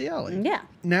and Kirstie Alley. Yeah.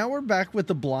 Now we're back with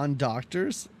the blonde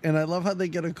doctors, and I love how they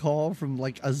get a call from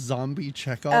like a zombie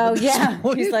Chekhov. Oh, yeah.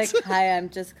 He's like, hi, I'm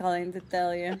just calling to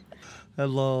tell you.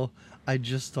 Hello. I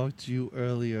just talked to you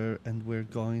earlier, and we're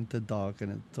going to dock,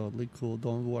 and it's totally cool.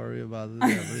 Don't worry about it.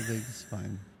 Everything's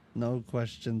fine. No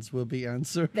questions will be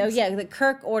answered. Oh, yeah. The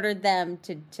Kirk ordered them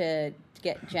to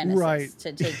get Genesis,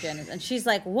 to take Genesis. And she's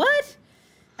like, what?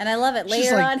 And I love it.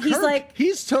 Later on, he's like...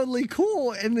 He's totally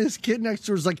cool. And this kid next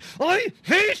door is like, I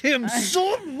hate him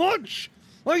so much.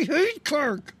 I hate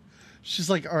Kirk. She's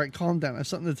like, all right, calm down. I have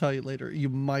something to tell you later. You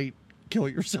might kill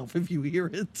yourself if you hear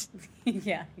it.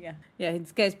 Yeah.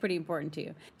 This guy's pretty important to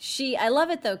you. I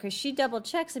love it, though, because she double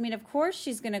checks. I mean, of course,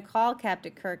 she's going to call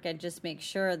Captain Kirk and just make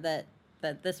sure that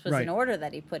this was an order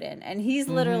that he put in. And he's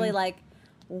literally like,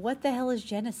 what the hell is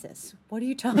Genesis? What are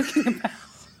you talking about?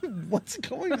 What's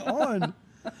going on?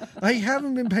 I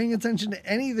haven't been paying attention to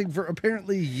anything for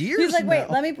apparently years now. He's like, wait,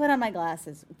 let me put on my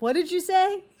glasses. What did you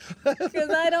say? Because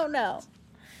I don't know.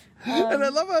 And I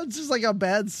love how it's just like a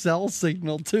bad cell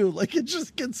signal, too. Like, it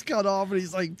just gets cut off, and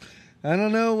he's like, I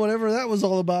don't know, whatever that was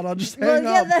all about. I'll just hang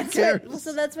up.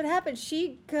 So that's what happened.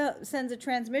 She sends a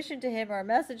transmission to him or a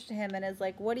message to him and is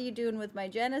like, what are you doing with my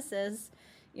Genesis?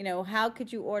 You know, how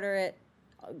could you order it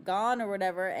gone or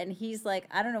whatever? And he's like,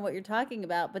 I don't know what you're talking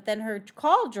about. But then her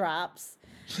call drops.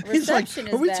 He's like,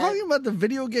 are we talking about the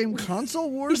video game console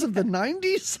wars of the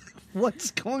 90s?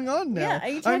 What's going on now? Yeah, are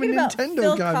you talking about Nintendo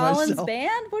Phil guy Collins' myself.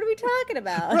 band? What are we talking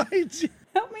about? Right.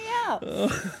 Help me out.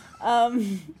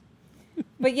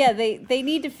 But yeah, they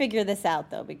need to figure this out,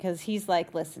 though, because he's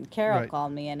like, listen, Carol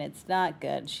called me, and it's not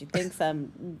good. She thinks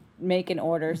I'm making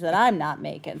orders that I'm not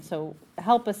making, so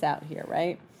help us out here,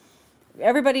 right?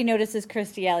 Everybody notices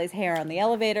Kirstie Alley's hair on the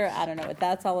elevator. I don't know what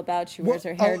that's all about. She wears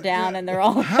her hair down, and they're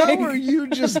all How are you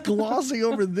just glossing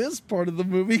over this part of the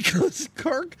movie? Because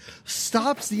Kirk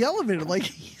stops the elevator. Like,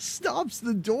 he stops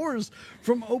the doors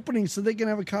from opening so they can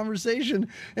have a conversation.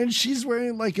 And she's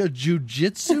wearing, like, a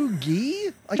jujitsu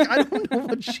gi? Like, I don't know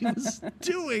what she was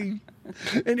doing.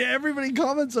 And everybody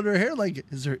comments on her hair, like,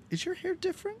 is your hair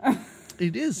different?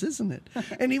 It is, isn't it?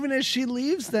 And even as she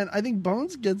leaves, then I think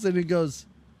Bones gets in and goes,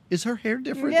 is her hair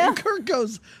different? Yeah. And Kirk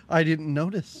goes, I didn't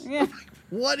notice. Yeah.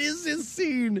 What is this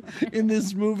scene in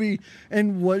this movie?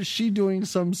 And was she doing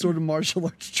some sort of martial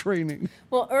arts training?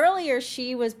 Well, earlier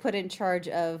she was put in charge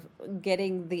of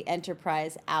getting the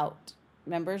Enterprise out.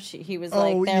 Remember? He was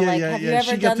like, have you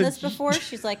ever done this before?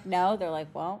 She's like, no. They're like,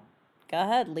 well, go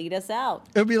ahead, lead us out.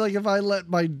 It would be like if I let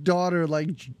my daughter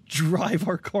drive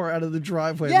our car out of the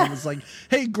driveway and it was like,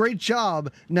 hey, great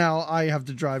job. Now I have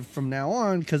to drive from now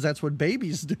on because that's what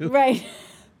babies do. Right.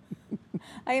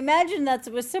 I imagine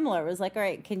it was similar. It was like, all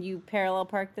right, can you parallel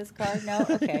park this car? No?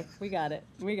 Okay, we got it.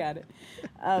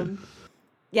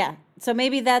 Yeah, so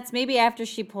maybe after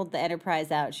she pulled the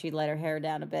Enterprise out, she let her hair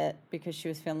down a bit because she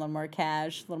was feeling a little more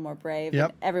cash, a little more brave.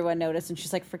 Yep. And everyone noticed, and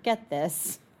she's like, forget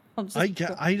this.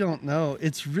 I don't know.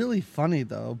 It's really funny,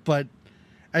 though. But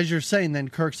as you're saying, then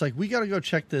Kirk's like, we got to go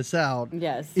check this out.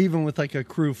 Yes. Even with like a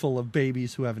crew full of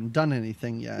babies who haven't done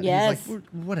anything yet. Yes. He's like,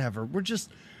 whatever.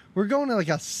 We're going to like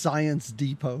a science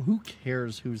depot. Who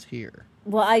cares who's here?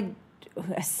 Well,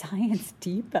 a science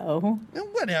depot?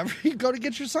 Whatever. You go to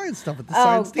get your science stuff at the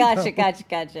science depot.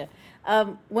 Gotcha.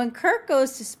 When Kirk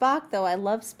goes to Spock, though, I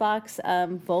love Spock's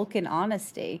Vulcan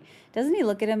honesty. Doesn't he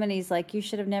look at him and he's like, you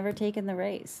should have never taken the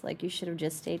race. Like, you should have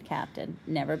just stayed captain,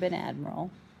 never been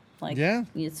admiral. Like,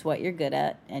 it's what you're good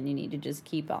at, and you need to just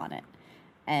keep on it.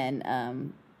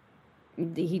 And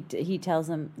he tells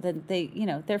them that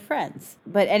they're friends.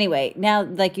 But anyway, now,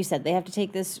 like you said, they have to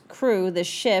take this crew, this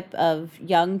ship of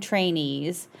young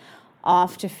trainees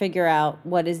off to figure out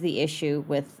what is the issue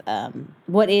with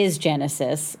what is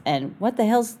Genesis and what the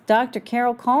hell's Dr.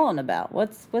 Carol calling about?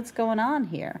 What's going on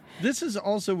here? This is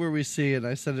also where we see, and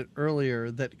I said it earlier,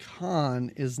 that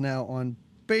Khan is now on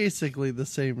basically the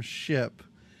same ship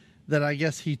that I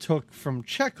guess he took from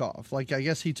Chekhov. Like, I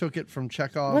guess he took it from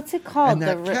Chekhov. What's it called? And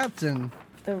that captain...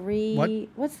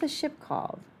 What's the ship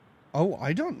called? Oh,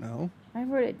 I don't know. I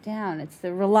wrote it down. It's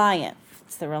the Reliant.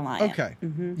 It's the Reliant. Okay.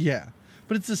 Yeah.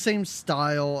 But it's the same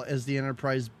style as the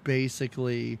Enterprise,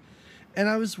 basically. And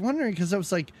I was wondering, because I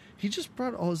was like, he just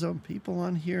brought all his own people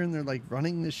on here, and they're, like,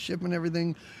 running this ship and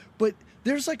everything. But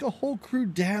there's, like, a whole crew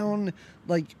down,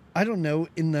 like, I don't know,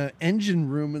 in the engine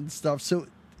room and stuff. So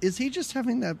is he just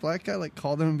having that black guy, like,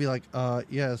 call them and be like,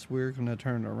 yes, we're going to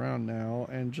turn around now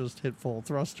and just hit full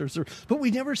thrusters? But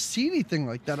we never see anything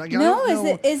like that.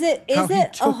 Is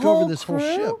it a whole crew?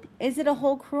 Ship. Is it a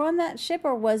whole crew on that ship,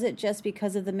 or was it just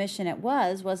because of the mission it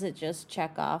was? Was it just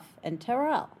Chekhov and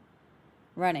Terrell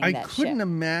running that ship? I couldn't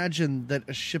imagine that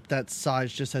a ship that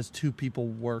size just has two people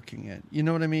working it. You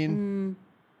know what I mean?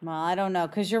 Well, I don't know,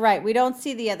 because you're right. We don't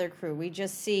see the other crew. We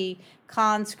just see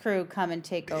Khan's crew come and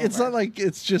take over. It's not like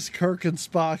it's just Kirk and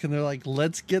Spock, and they're like,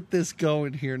 let's get this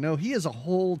going here. No, he has a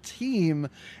whole team,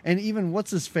 and even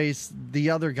what's-his-face,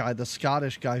 the other guy, the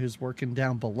Scottish guy who's working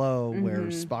down below where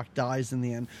Spock dies in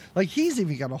the end. Like, he's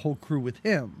even got a whole crew with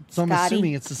him. So I'm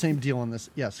assuming it's the same deal on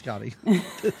this. Yeah, Scotty.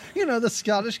 You know, the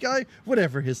Scottish guy,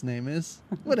 whatever his name is.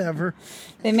 Whatever.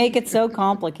 They make it so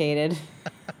complicated.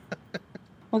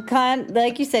 Well, Khan,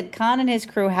 like you said, Khan and his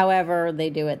crew, however they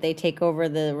do it, they take over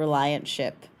the Reliant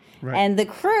ship. Right. And the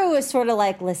crew is sort of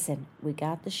like, listen, we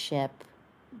got the ship.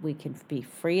 We can be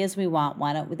free as we want.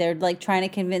 Why don't we? They're like trying to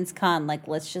convince Khan, like,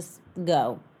 let's just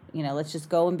go. You know, let's just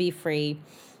go and be free.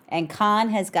 And Khan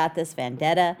has got this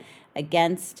vendetta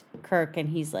against Kirk, and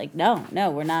he's like, no,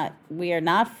 we are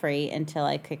not free until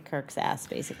I kick Kirk's ass,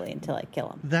 basically, until I kill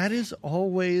him. That is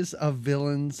always a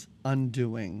villain's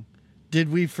undoing. Did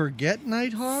we forget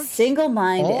Nighthawk?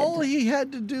 Single-minded. All he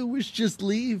had to do was just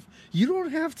leave. You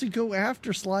don't have to go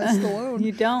after Sly Stallone.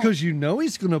 You don't. Because you know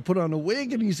he's going to put on a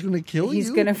wig and he's going to kill you. He's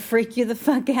going to freak you the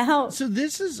fuck out. So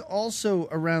this is also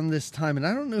around this time, and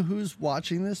I don't know who's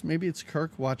watching this. Maybe it's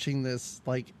Kirk watching this,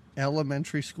 like,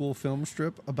 elementary school film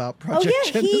strip about Project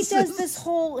Genesis. He does this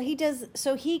whole,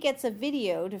 so he gets a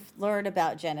video to learn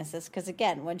about Genesis, because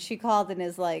again, when she called and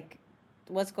is like,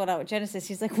 what's going on with Genesis?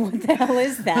 He's like, what the hell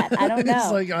is that? I don't know.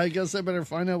 It's like, I guess I better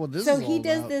find out what this is all about. So he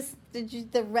does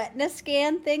the retina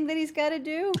scan thing that he's got to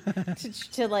do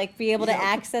to like be able to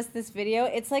access this video.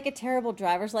 It's like a terrible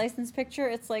driver's license picture.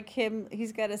 It's like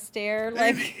he's got to stare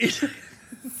like,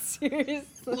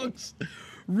 seriously. Looks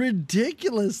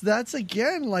ridiculous. That's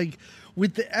again, like,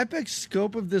 with the epic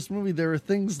scope of this movie, there are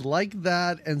things like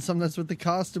that, and sometimes with the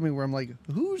costuming where I'm like,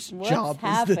 whose job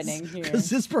is this? Because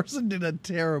this person did a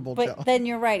terrible job. But then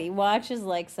you're right. He watches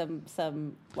like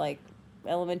some like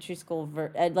elementary school,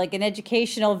 like an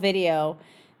educational video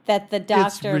that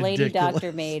the lady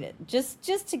doctor made,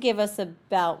 just to give us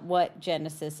about what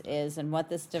Genesis is and what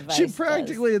this device She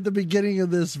practically, at the beginning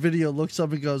of this video, looks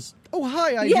up and goes, oh,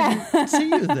 hi, I didn't see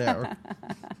you there.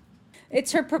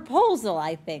 It's her proposal,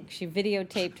 I think. She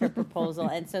videotaped her proposal.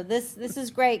 And so this is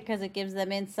great because it gives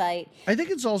them insight. I think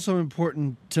it's also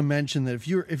important to mention that if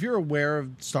you're aware of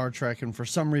Star Trek and for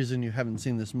some reason you haven't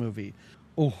seen this movie,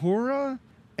 Uhura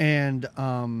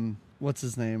and what's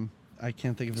his name? I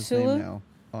can't think of his name now.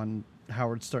 On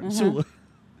Howard Stern. Sulu.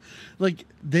 Like,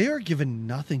 they are given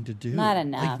nothing to do. Not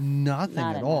enough. Like, nothing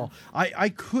at all. I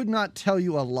could not tell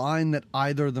you a line that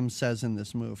either of them says in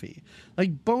this movie.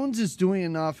 Like, Bones is doing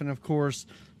enough, and of course,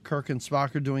 Kirk and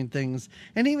Spock are doing things,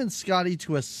 and even Scotty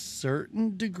to a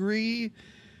certain degree.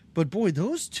 But boy,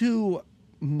 those two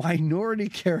minority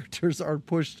characters are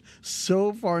pushed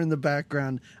so far in the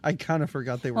background, I kind of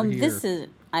forgot they were here.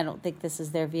 I don't think this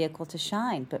is their vehicle to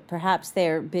shine, but perhaps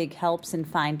they're big helps in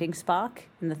finding Spock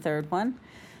in the third one.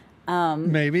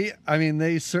 Maybe. I mean,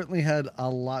 they certainly had a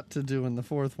lot to do in the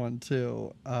fourth one,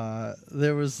 too.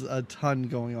 There was a ton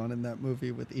going on in that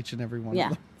movie with each and every one of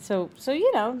them. So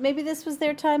maybe this was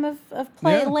their time of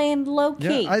laying low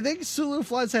key. Yeah, I think Sulu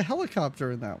flies a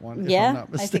helicopter in that one, if I'm not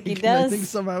mistaken. I think he does. I think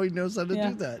somehow he knows how to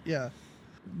do that, yeah.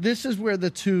 This is where the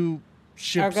two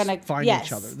ships find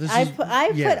each other. I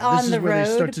put on the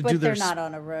road, but they're not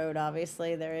on a road,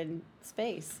 obviously. They're in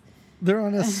space. They're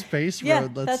on a space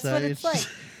road, let's say. That's what it's like.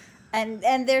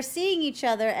 And they're seeing each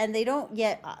other, and they don't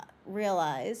yet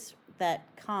realize that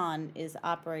Khan is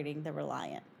operating the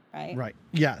Reliant. right? Right.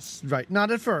 Yes. Right.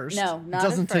 Not at first. No, not It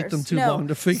doesn't at take them first. too No. long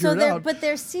to figure So it out. But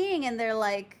they're seeing, and they're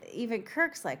like, even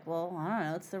Kirk's like, well, I don't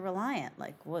know, it's the Reliant.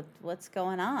 Like, what's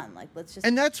going on? Like, let's just.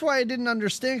 And that's why I didn't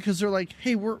understand, because they're like,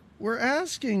 hey, we're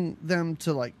asking them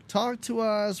to like talk to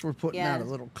us. We're putting out a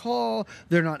little call.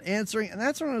 They're not answering. And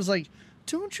that's when I was like,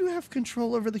 don't you have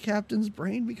control over the captain's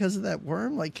brain because of that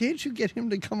worm? Like, can't you get him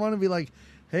to come on and be like,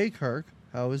 hey, Kirk,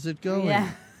 how is it going?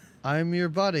 Yeah. I'm your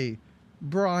buddy,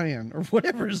 Brian, or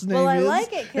whatever his name is. Well, I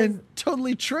like it 'cause- and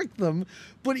totally trick them.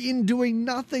 But in doing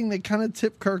nothing, they kind of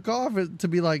tip Kirk off to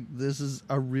be like, this is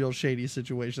a real shady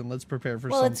situation. Let's prepare for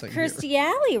Well, it's something Kirstie here.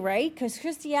 Alley, right? Because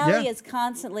Kirstie Alley Yeah. is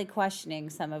constantly questioning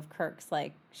some of Kirk's,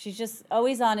 like, she's just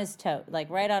always on his toe, like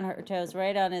right on her toes,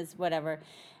 right on his whatever.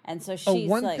 And so she's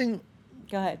one like, thing.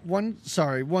 go ahead.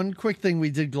 One quick thing we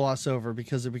did gloss over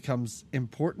because it becomes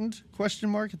important, question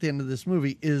mark, at the end of this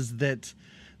movie, is that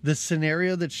the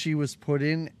scenario that she was put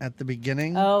in at the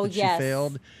beginning that yes. she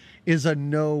failed is a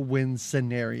no-win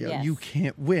scenario. Yes. You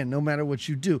can't win no matter what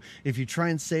you do. If you try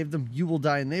and save them, you will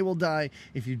die and they will die.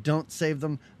 If you don't save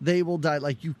them, they will die.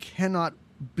 Like, you cannot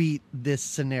beat this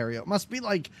scenario. It must be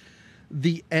like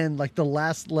the end, like the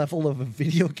last level of a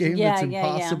video game that's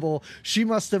impossible. She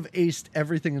must have aced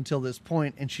everything until this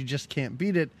point and she just can't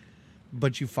beat it.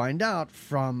 But you find out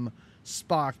from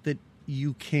Spock that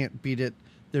you can't beat it.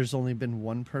 There's only been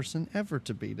one person ever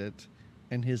to beat it,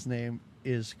 and his name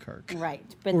is Kirk. Right.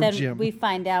 But Or then Jim. we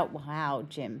find out how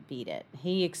Jim beat it.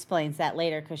 He explains that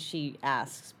later because she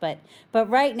asks. But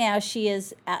right now she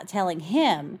is telling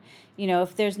him, you know,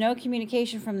 if there's no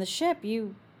communication from the ship,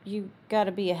 you got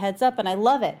to be a heads up. And I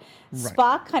love it. Right.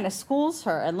 Spock kind of schools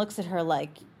her and looks at her like,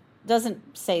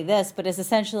 doesn't say this, but is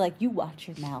essentially like, you watch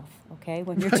your mouth, okay?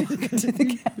 When you're talking to the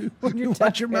guy. When you're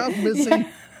Watch your mouth, talking- Missy. Yeah.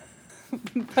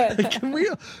 But Can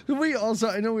we also,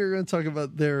 I know we were going to talk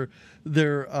about their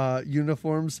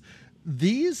uniforms.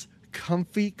 These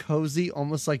comfy, cozy,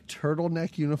 almost like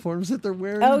turtleneck uniforms that they're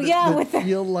wearing. Oh, that, yeah, that with the-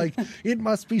 feel like it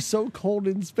must be so cold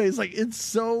in space. Like, it's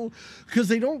so, because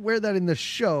they don't wear that in the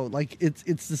show. Like,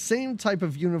 it's the same type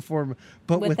of uniform,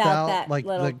 but without that like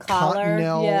little the collar.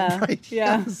 cottonelle. Yeah, Right?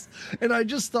 yeah. Yes. And I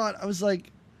just thought, I was like,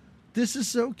 this is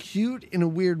so cute in a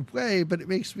weird way, but it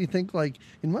makes me think like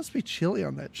it must be chilly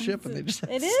on that ship, and they just have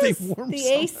it to is. stay warm. The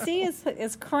somehow. AC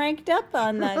is cranked up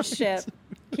on that ship,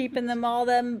 keeping all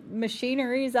them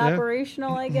machineries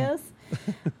operational, I guess.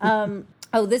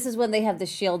 This is when they have the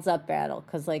shields up battle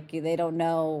because like they don't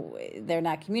know, they're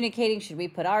not communicating. Should we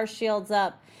put our shields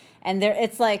up? And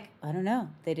it's like, I don't know.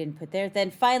 They didn't put theirs. Then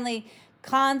finally,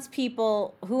 Khan's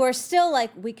people who are still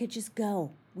like, we could just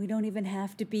go. We don't even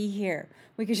have to be here.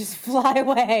 We could just fly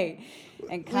away.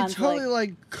 And We Khan's totally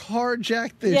like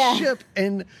carjacked this Yeah. ship,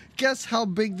 and guess how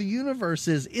big the universe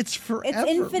is? It's forever. it's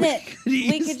infinite.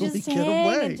 We could easily just get hang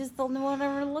away. and just they'll no one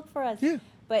ever look for us. Yeah.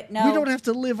 But no, We don't have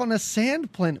to live on a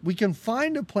sand planet. We can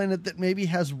find a planet that maybe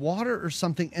has water or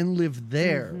something and live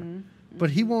there. But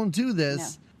he won't do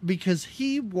this because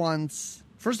he wants,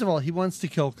 first of all, he wants to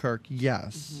kill Kirk,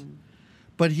 yes.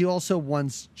 But he also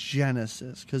wants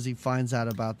Genesis because he finds out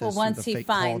about this. Well, through once the he fake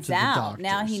call finds to the out,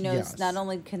 now doctors. he knows Yes. not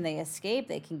only can they escape,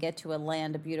 they can get to a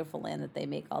beautiful land that they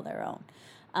make all their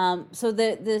own. So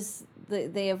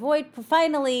they avoid.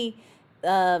 Finally,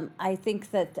 I think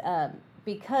that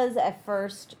because at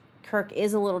first Kirk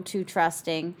is a little too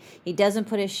trusting, he doesn't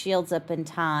put his shields up in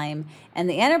time, and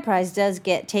the Enterprise does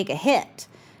take a hit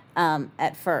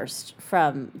at first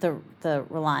from the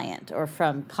Reliant or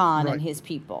from Khan Right. and his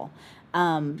people.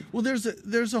 Well,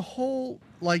 there's a whole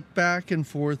like back and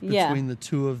forth Yeah. between the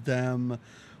two of them,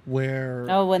 where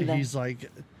when he's like,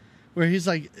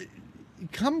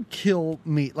 come kill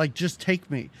me, like just take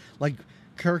me. Like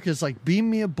Kirk is like, beam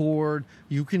me aboard.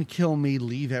 You can kill me.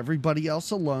 Leave everybody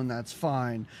else alone. That's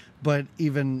fine. But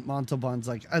even Montalban's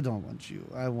like, I don't want you.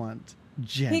 I want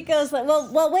Jen. He goes like,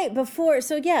 well, wait, before.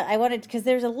 So yeah, I wanted, because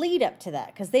there's a lead up to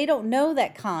that, because they don't know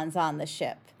that Khan's on the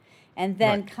ship, and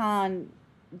then Right. Khan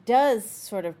does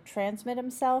sort of transmit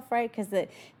himself, right? Because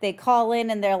they call in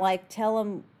and they're like, tell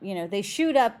him, you know, they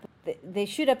shoot up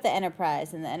the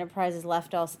Enterprise, and the Enterprise is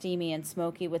left all steamy and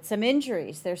smoky with some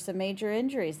injuries. There's some major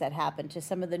injuries that happen to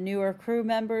some of the newer crew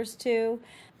members too.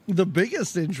 The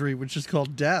biggest injury, which is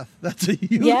called death. That's a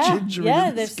huge injury. Yeah,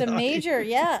 to there's this some guy. major,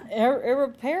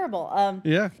 irreparable.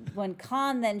 Yeah. When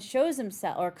Khan then shows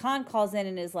himself, or Khan calls in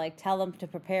and is like, tell them to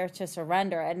prepare to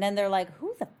surrender. And then they're like,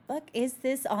 who the fuck is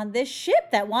this on this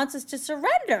ship that wants us to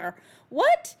surrender?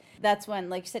 What? That's when,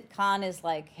 like you said, Khan is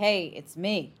like, hey, it's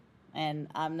me. And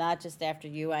I'm not just after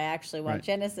you. I actually want Right.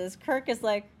 Genesis. Kirk is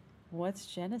like, what's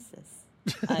Genesis?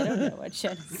 I don't know what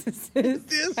Genesis is.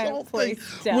 This Kind of whole thing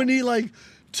plays down. when he like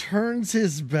turns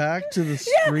his back to the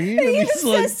screen He and even he's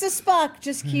like, says to Spock,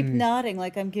 just keep nodding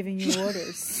like I'm giving you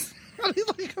orders.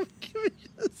 like, I'm giving you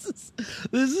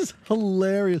this is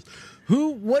hilarious.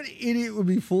 What idiot would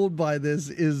be fooled by this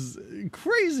is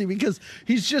crazy, because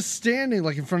he's just standing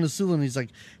like in front of Sulu and he's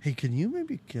like, hey, can you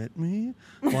maybe get me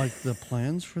like the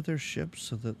plans for their ships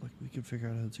so that like we can figure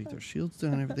out how to take their shields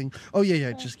down and everything? Oh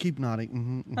yeah, just keep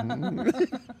nodding.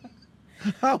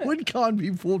 How would Khan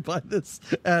be fooled by this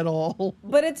at all?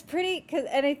 But it's pretty,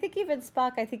 and I think even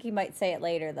Spock, I think he might say it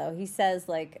later though. He says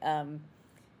like,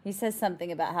 he says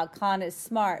something about how Khan is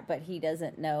smart, but he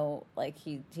doesn't know, like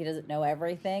he doesn't know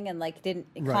everything, and like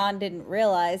Khan didn't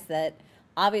realize that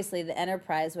obviously the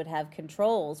Enterprise would have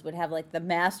controls, would have like the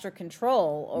master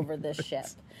control over this ship.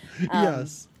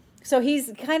 Yes. So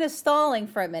he's kind of stalling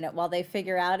for a minute while they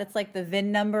figure out. It's like the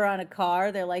VIN number on a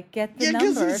car. They're like, get the number.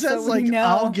 Yeah, because he says, so like, know.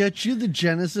 I'll get you the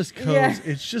Genesis codes. Yeah.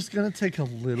 It's just going to take a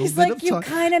little He's bit like, of time. you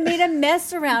kind of made a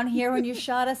mess around here when you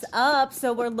shot us up,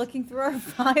 so we're looking through our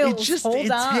files.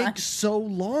 Hold on. It takes so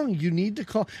long. You need to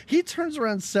call. He turns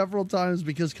around several times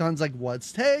because Khan's like,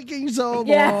 what's taking so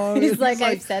long? He's And like,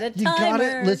 I've set a timer.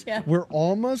 You got it. Yeah. We're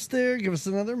almost there. Give us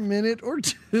another minute or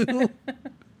two.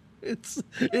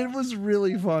 It was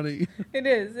really funny. It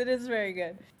is very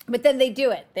good. But then they do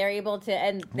it. They're able to,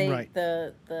 and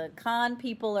the Khan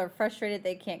people are frustrated.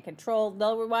 They can't control.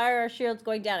 They'll why are our shields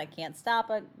going down? I can't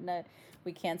stop it. No,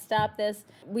 we can't stop this.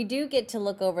 We do get to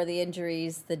look over the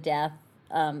injuries, the death.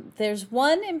 There's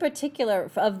one in particular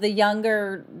of the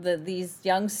younger, these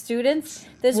young students.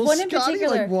 There's one in Scotty,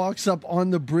 particular. like, walks up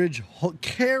on the bridge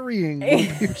carrying what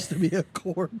appears to be a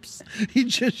corpse. He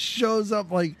just shows up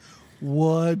like,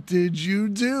 what did you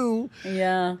do?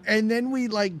 Yeah. And then we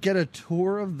like get a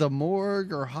tour of the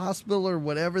morgue or hospital or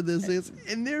whatever this is.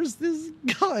 And there's this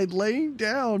guy laying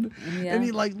down and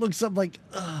he like looks up like,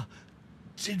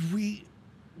 did we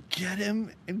get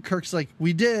him? And Kirk's like,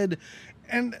 we did.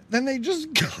 And then they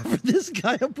just cover this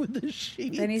guy up with the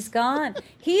sheet. And he's gone.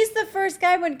 He's the first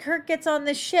guy when Kirk gets on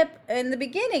the ship. In the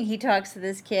beginning, he talks to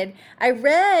this kid. I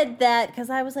read that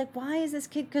because I was like, why is this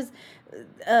kid? Because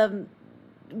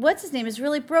what's his name is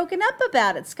really broken up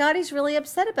about it. Scotty's really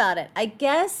upset about it. I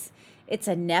guess it's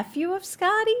a nephew of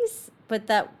Scotty's, but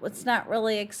it's not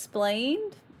really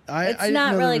explained. It's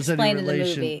not really explained in the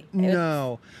movie.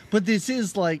 No, but this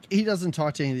is like, he doesn't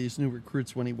talk to any of these new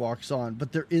recruits when he walks on,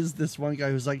 but there is this one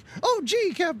guy who's like, oh,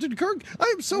 gee, Captain Kirk,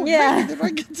 I am so happy that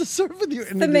I get to serve with you.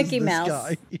 And the it Mickey is this Mouse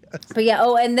guy. Yes. But yeah,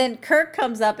 and then Kirk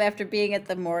comes up after being at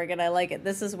the morgue, and I like it.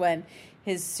 This is when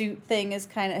his suit thing is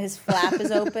his flap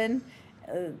is open.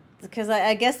 Because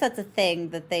I guess that's a thing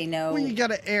that they know. Well, you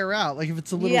got to air out. Like if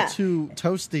it's a little too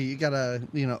toasty, you got to,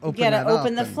 open that up. You got to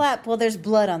open the flap. Well, there's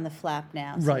blood on the flap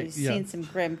now. So right. We've seen some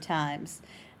grim times.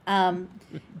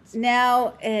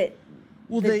 Now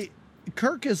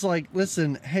Kirk is like,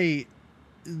 listen, hey,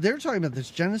 they're talking about this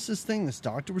Genesis thing. This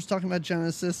doctor was talking about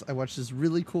Genesis. I watched this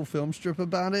really cool film strip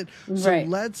about it. So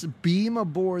let's beam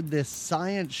aboard this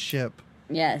science ship.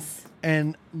 Yes.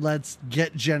 And let's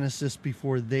get Genesis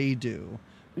before they do.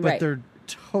 But they're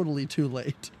totally too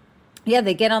late. Yeah,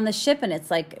 they get on the ship and it's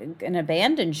like an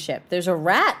abandoned ship. There's a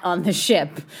rat on the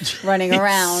ship running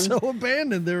around. So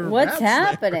abandoned. What's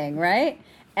happening, right?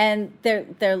 And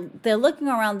they're looking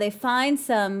around. They find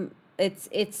some.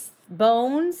 It's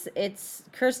bones. It's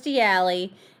Kirstie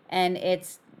Alley, and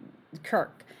it's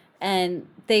Kirk. And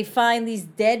they find these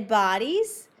dead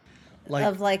bodies.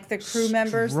 Of the crew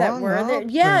members that were there.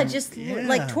 Yeah,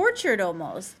 like tortured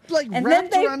almost. Like and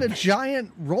wrapped around a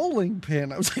giant rolling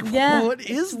pin. I was like, what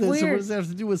is this? And what does that have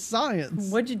to do with science?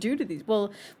 What'd you do to these?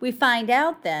 Well, we find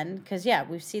out then, because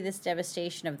we see this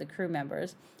devastation of the crew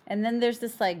members. And then there's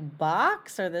this like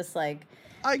box or this like...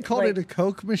 I called it a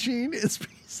Coke machine. It's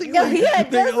basically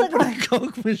they open a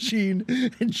Coke machine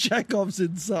and Chekhov's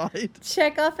inside.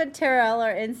 Chekhov and Terrell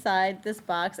are inside this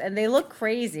box, and they look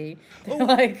crazy. They're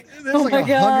there's like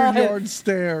a 100-yard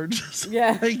stare,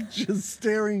 just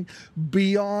staring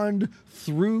beyond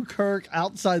through Kirk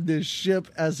outside this ship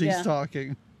as he's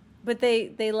talking. But they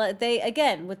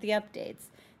again with the updates.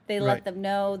 They let them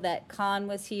know that Khan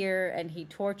was here and he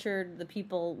tortured the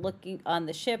people looking on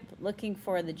the ship, looking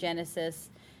for the Genesis.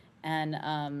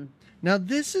 And now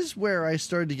this is where I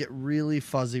started to get really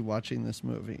fuzzy watching this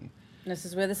movie. This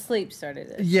is where the sleep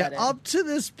started. Up to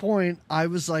this point, I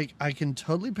was like, I can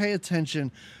totally pay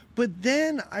attention. But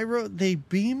then I wrote, they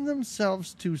beam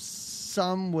themselves to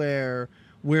somewhere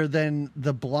where then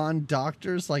the blonde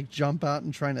doctors like jump out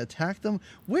and try and attack them.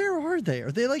 Where are they?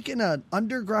 Are they like in an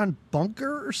underground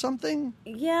bunker or something?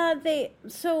 Yeah,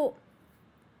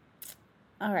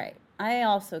 all right. I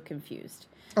also confused.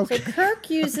 Okay. So Kirk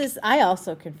uses. I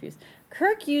also confused.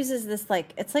 Kirk uses this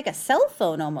like it's like a cell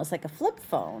phone, almost like a flip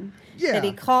phone that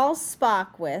he calls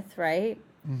Spock with, right?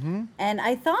 Mm-hmm. And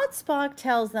I thought Spock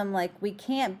tells them like we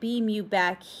can't beam you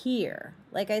back here.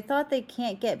 Like I thought they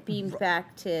can't get beamed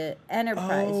back to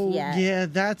Enterprise yet. Yeah,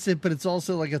 that's it. But it's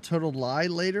also like a total lie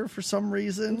later for some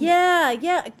reason.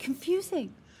 Yeah,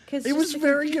 confusing. It was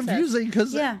very confusing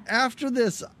because after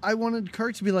this, I wanted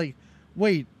Kirk to be like,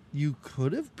 "Wait, you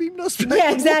could have beamed us back."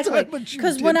 Yeah, exactly.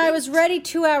 Because when I was ready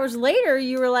 2 hours later,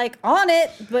 you were like on it,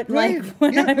 but right. like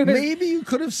when I was... maybe you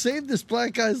could have saved this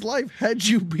black guy's life had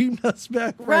you beamed us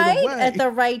back right away at the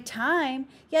right time.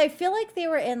 Yeah, I feel like they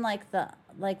were in like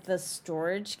the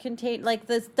storage container. Like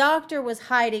the doctor was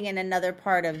hiding in another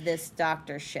part of this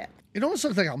doctor ship. It almost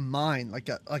looked like a mine, like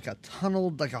a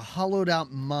tunneled, like a hollowed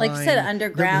out mine. Like you said,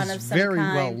 underground that was of some very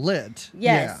kind. well lit.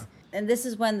 Yes. Yeah. And this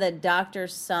is when the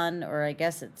doctor's son, or I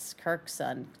guess it's Kirk's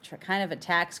son, kind of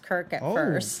attacks Kirk at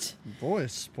first. Boy,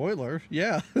 spoiler.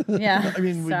 Yeah. Yeah. I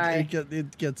mean, sorry.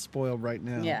 it gets spoiled right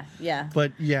now. Yeah.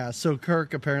 But yeah, so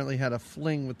Kirk apparently had a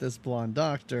fling with this blonde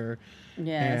doctor.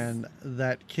 Yes. And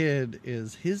that kid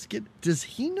is his kid. Does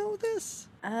he know this?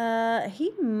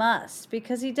 He must,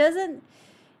 because he doesn't.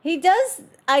 He does.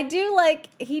 I do like.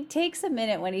 He takes a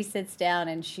minute when he sits down,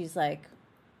 and she's like,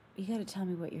 "You got to tell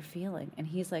me what you're feeling." And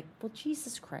he's like, "Well,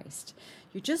 Jesus Christ,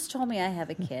 you just told me I have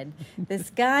a kid.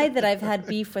 This guy that I've had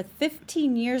beef with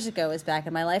 15 years ago is back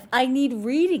in my life. I need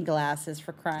reading glasses,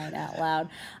 for crying out loud.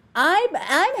 I'm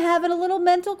having a little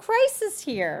mental crisis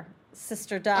here,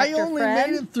 Sister Doctor. I only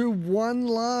friend. made it through one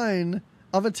line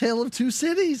of A Tale of Two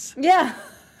Cities. Yeah,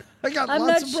 I got I'm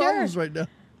lots not of problems right now.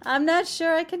 I'm not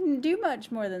sure I can do much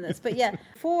more than this. But yeah,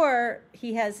 before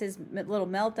he has his little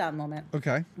meltdown moment.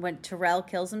 Okay. When Terrell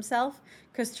kills himself,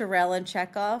 because Terrell and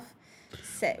Chekhov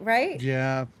say, right?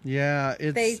 Yeah.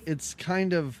 It's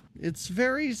kind of, it's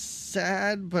very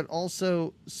sad, but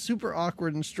also super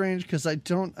awkward and strange because I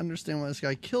don't understand why this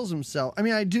guy kills himself. I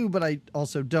mean, I do, but I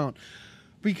also don't.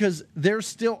 Because they're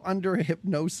still under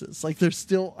hypnosis. Like, they're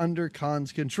still under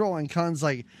Khan's control. And Khan's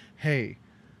like, hey,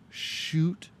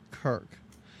 shoot Kirk.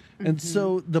 And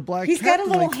so the black He's got a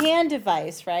captain, little hand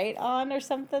device, right, on or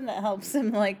something that helps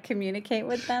him, like, communicate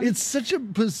with them. It's such a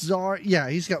bizarre...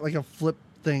 Yeah, he's got, like, a flip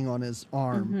thing on his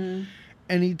arm.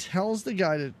 And he tells the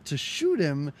guy to shoot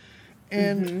him.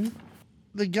 And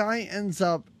the guy ends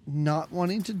up not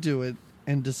wanting to do it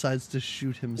and decides to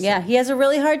shoot himself. Yeah, he has a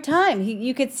really hard time.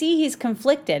 You could see he's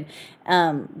conflicted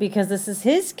because this is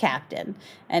his captain.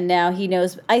 And now he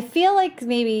knows. I feel like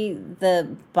maybe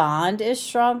the bond is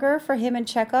stronger for him and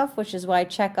Chekhov, which is why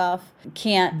Chekhov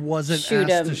can't Wasn't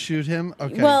asked to shoot him?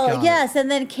 Okay, well, yes, and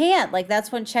then can't. Like,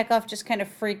 that's when Chekhov just kind of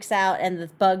freaks out and the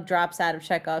bug drops out of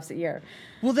Chekhov's ear.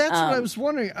 Well, that's what I was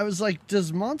wondering. I was like,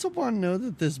 does Montalban know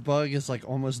that this bug is like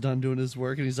almost done doing his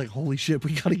work? And he's like, holy shit,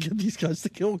 we got to get these guys to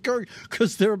kill Kirk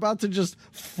because they're about to just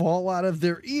fall out of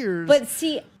their ears. But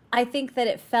see, I think that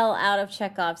it fell out of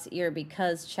Chekhov's ear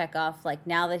because Chekhov, like,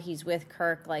 now that he's with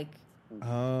Kirk, like,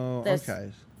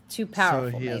 okay. Too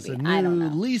powerful, so he has maybe. a I don't new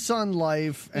know. lease on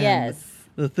life, and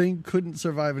the thing couldn't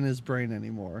survive in his brain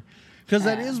anymore. Because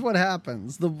that is what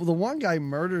happens. The one guy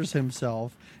murders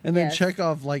himself, and then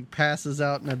Chekhov, like, passes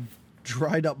out, and a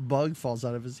dried up bug falls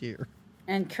out of his ear.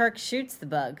 And Kirk shoots the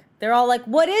bug. They're all like,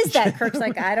 what is that? Kirk's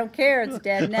like, I don't care. It's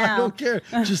dead now. I don't care.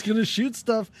 Just going to shoot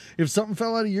stuff. If something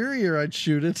fell out of your ear, I'd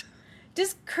shoot it.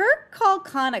 Does Kirk call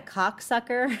Khan a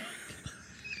cocksucker?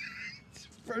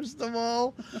 First of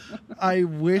all, I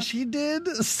wish he did.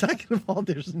 Second of all,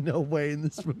 there's no way in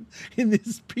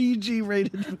this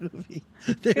PG-rated movie.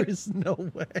 There is no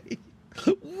way.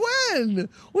 When?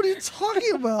 What are you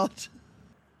talking about?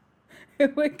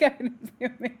 It would kind of be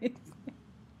amazing.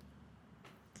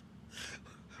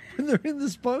 When they're in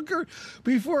this bunker,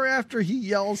 before or after he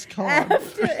yells Khan?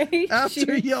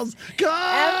 After he yells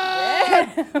Khan!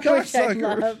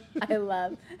 Cocksucker. I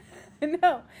love.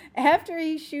 No, after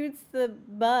he shoots the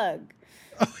bug,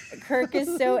 Kirk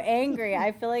is so angry.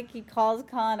 I feel like he calls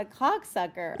Khan a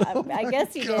cocksucker. I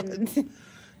guess he didn't.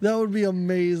 That would be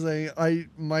amazing. I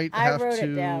might have to. I wrote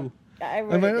it down. I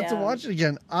might have to watch it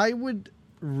again. I would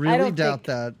really doubt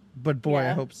that, but boy,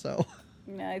 I hope so.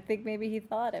 No, I think maybe he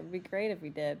thought it would be great if he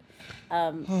did.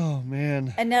 Oh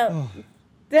man. And now.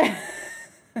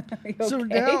 So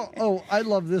now, I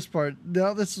love this part.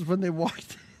 Now this is when they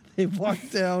walked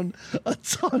down a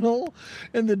tunnel,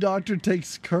 and the doctor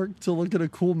takes Kirk to look at a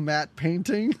cool matte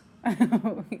painting.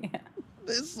 Oh, yeah.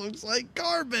 This looks like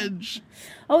garbage.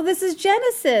 Oh, this is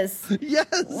Genesis.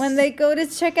 Yes. When they go to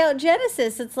check out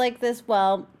Genesis, it's like this,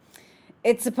 well,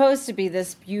 it's supposed to be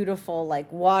this beautiful,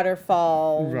 like,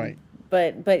 waterfall. Right.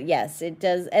 but yes, it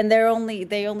does. And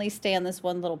they only stay on this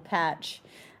one little patch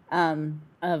of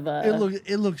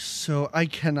It looks so, I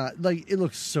cannot, like, it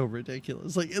looks so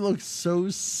ridiculous. Like, it looks so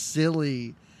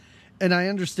silly. And I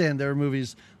understand there are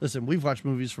movies, listen, we've watched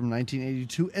movies from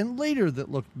 1982 and later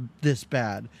that looked this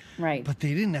bad. Right. But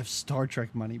they didn't have Star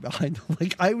Trek money behind them.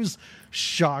 Like, I was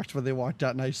shocked when they walked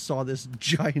out and I saw this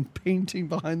giant painting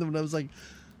behind them and I was like,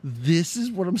 this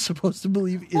is what I'm supposed to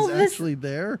believe is actually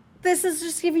there? This is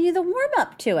just giving you the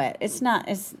warm-up to it. It's not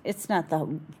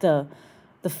the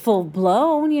full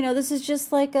blown, this is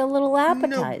just like a little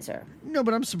appetizer. No,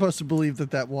 but I'm supposed to believe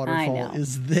that waterfall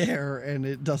is there, and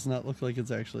it does not look like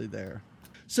it's actually there.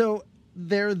 So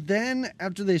they're then,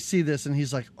 after they see this, and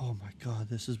he's like, oh my God,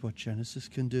 this is what Genesis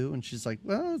can do. And she's like,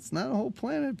 well, it's not a whole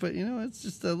planet, but, it's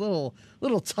just a little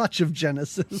touch of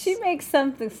Genesis. She makes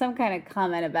some kind of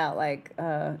comment about, like,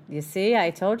 you see, I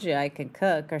told you I could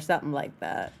cook, or something like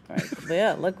that. Like,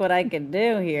 yeah, look what I can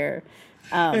do here.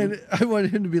 And I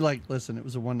wanted him to be like, listen, it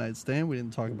was a one-night stand. We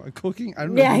didn't talk about cooking. I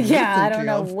don't know. I don't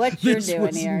know what you're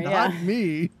doing here. Not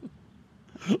me.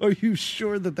 Are you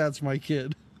sure that that's my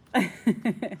kid?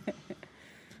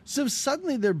 So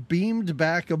suddenly they're beamed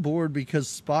back aboard because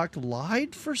Spock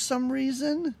lied for some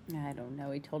reason. I don't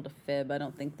know. He told a fib. I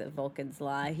don't think that Vulcans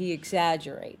lie. He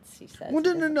exaggerates. He says. Well,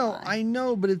 no. I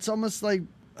know, but it's almost like,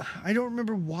 I don't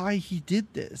remember why he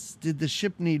did this. Did the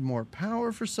ship need more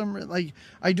power for some reason? Like,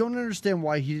 I don't understand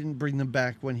why he didn't bring them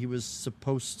back when he was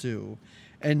supposed to.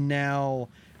 And now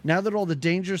that all the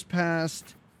danger's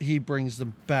passed, he brings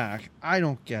them back. I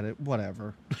don't get it.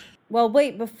 Whatever. Well,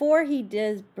 wait, before he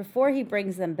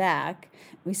brings them back,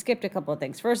 we skipped a couple of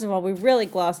things. First of all, we really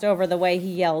glossed over the way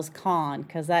he yells Khan,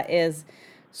 because that is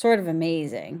sort of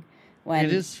amazing. When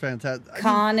it is fantastic.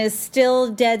 Khan is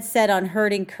still dead set on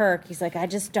hurting Kirk. He's like, I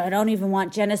don't even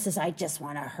want Genesis. I just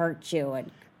want to hurt you. And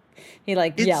he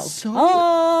yells,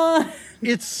 oh!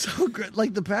 It's so good.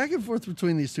 Like the back and forth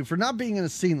between these two for not being in a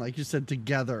scene, like you said,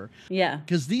 together. Yeah.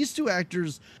 Because these two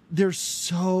actors, they're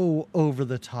so over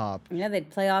the top. Yeah,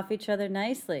 they'd play off each other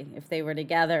nicely if they were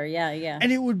together. Yeah.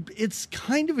 And it's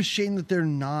kind of a shame that they're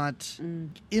not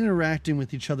interacting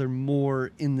with each other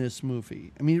more in this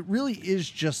movie. I mean, it really is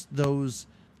just those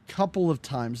couple of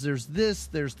times. There's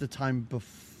the time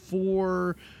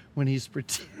before when he's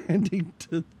pretending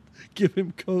to give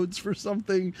him codes for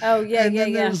something. Oh, yeah, and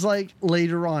then there's like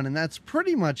later on, and that's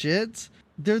pretty much it.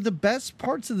 They're the best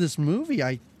parts of this movie,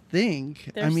 I think.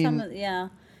 There's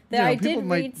I did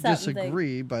read something.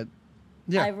 Disagree, but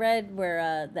yeah. I read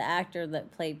where the actor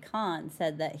that played Khan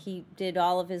said that he did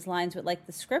all of his lines with like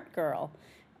the script girl.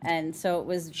 And so it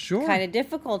was kind of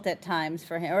difficult at times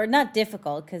for him, or not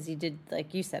difficult because he did,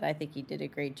 like you said, I think he did a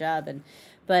great job.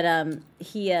 But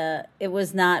it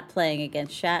was not playing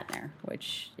against Shatner,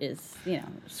 which is,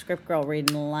 script girl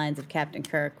reading the lines of Captain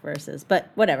Kirk but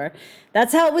whatever.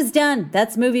 That's how it was done.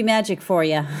 That's movie magic for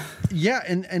you. Yeah.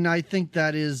 And I think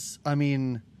that is, I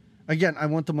mean, again, I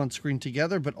want them on screen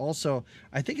together, but also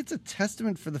I think it's a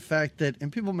testament for the fact that,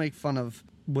 and people make fun of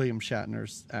William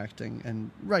Shatner's acting,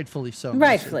 and rightfully so.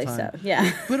 Rightfully so,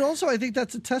 yeah. But also, I think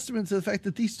that's a testament to the fact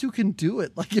that these two can do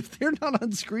it. Like, if they're not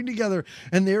on screen together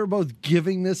and they're both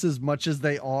giving this as much as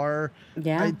they are,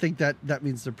 I think that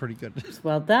means they're pretty good. It's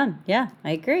well done. Yeah,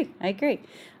 I agree.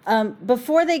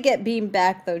 Before they get beamed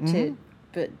back, though, to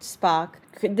Spock,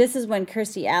 this is when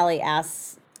Kirstie Alley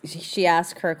asks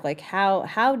Kirk, like,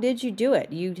 how did you do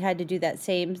it? You had to do that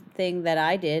same thing that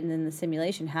I did in the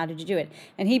simulation. How did you do it?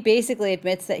 And he basically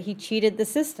admits that he cheated the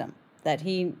system.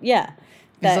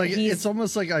 It's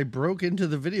almost like I broke into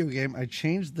the video game. I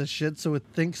changed the shit so it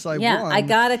thinks I won. Yeah, I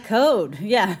got a code.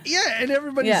 Yeah. Yeah, and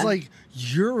everybody's like,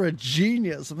 you're a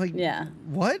genius. I'm like,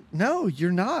 what? No,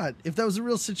 you're not. If that was a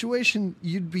real situation,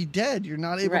 you'd be dead. You're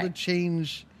not able to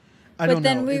change... But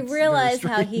then we realize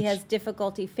how he has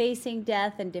difficulty facing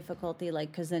death and difficulty,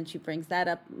 because then she brings that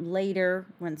up later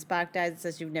when Spock dies and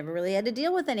says you've never really had to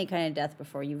deal with any kind of death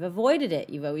before. You've avoided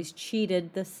it. You've always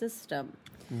cheated the system.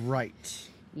 Right.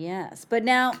 Yes. But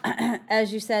now,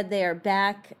 as you said, they are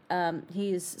back.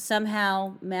 He's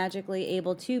somehow magically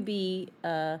able to be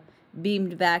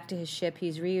beamed back to his ship.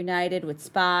 He's reunited with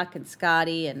Spock and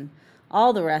Scotty and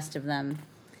all the rest of them.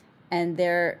 And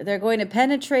they're going to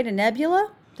penetrate a nebula.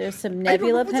 There's some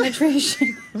nebula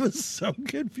penetration. I was so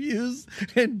confused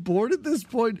and bored at this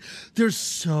point. There's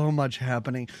so much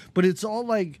happening, but it's all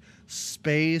like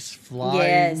space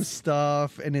flying Yes.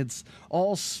 stuff, and it's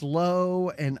all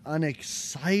slow and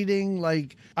unexciting.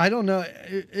 Like, I don't know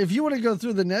if you want to go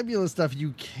through the nebula stuff,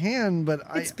 you can, but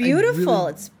It's beautiful. I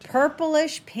really, It's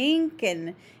purplish pink,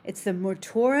 and it's the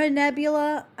Motora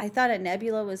Nebula. I thought a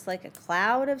nebula was like a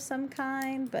cloud of some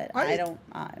kind, but I don't.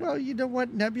 well, you know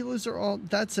what? Nebulas are all,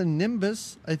 that's a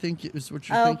nimbus, I think is what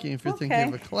you're Oh, thinking if you're thinking okay.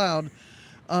 of a cloud.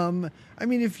 I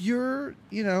mean, if you're,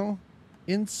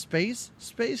 in space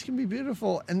can be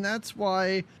beautiful. And that's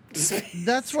why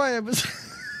I was,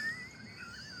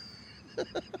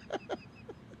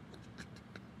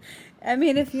 I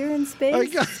mean, if you're in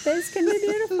space, space can be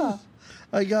beautiful.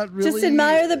 I got really Just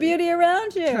admire the beauty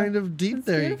around you. kind of deep It's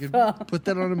there. beautiful. You could put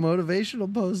that on a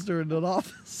motivational poster in an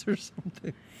office or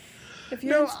something. If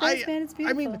you're in space, man, it's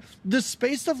beautiful. I mean, the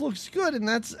space stuff looks good, and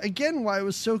that's, again, why I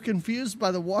was so confused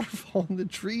by the waterfall and the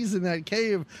trees in that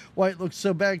cave, why it looks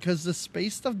so bad, because the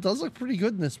space stuff does look pretty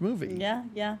good in this movie.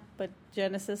 Yeah, but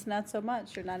Genesis, not so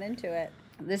much. You're not into it.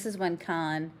 This is when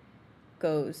Khan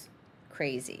goes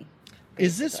crazy.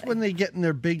 Is this basically. when they get in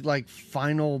their big,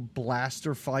 final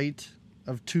blaster fight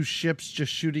of two ships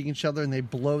just shooting each other, and they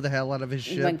blow the hell out of his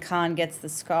ship? When Khan gets the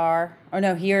scar. Oh,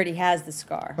 no, he already has the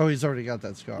scar. Oh, he's already got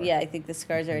that scar. Yeah, I think the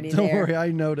scar's already Don't there. worry, I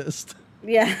noticed.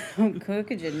 Yeah, who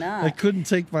could you not? I couldn't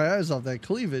take my eyes off that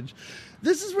cleavage.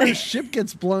 This is where his ship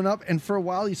gets blown up, and for a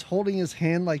while he's holding his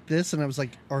hand like this, and I was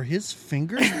like, are his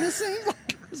fingers missing?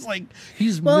 It's like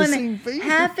he's missing and fingers.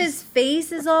 half his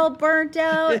face is all burnt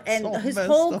out, It's and all his messed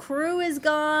whole up. crew is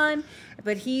gone,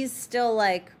 but he's still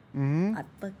like, Mm-hmm. I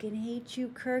fucking hate you,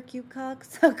 Kirk, you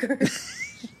cocksucker.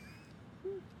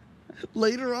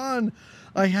 Later on,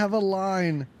 I have a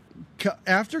line.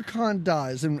 After Khan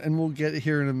dies, and we'll get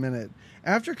here in a minute.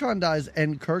 After Khan dies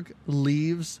and Kirk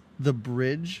leaves the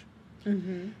bridge,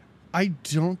 I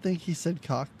don't think he said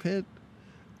cockpit.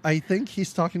 I think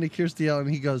he's talking to Kirstie Alley,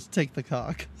 and he goes, take the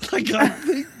cock. Like, I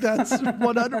think that's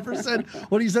 100%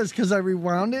 what he says, because I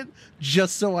rewound it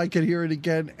just so I could hear it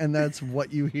again, and that's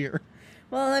what you hear.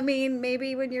 Well, I mean,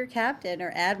 maybe when you're captain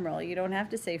or admiral, you don't have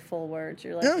to say full words.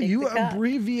 You're like, No, take you the cock.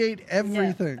 abbreviate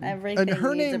everything. everything And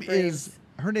her needs a name breeze.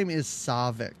 is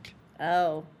Savik.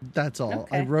 Oh, That's all.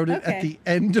 I Okay, wrote it at okay. the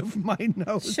end of my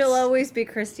notes. she'll always be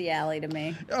Kirstie Alley to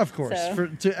me. Of course, So-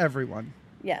 to everyone.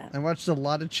 Yeah, I watched a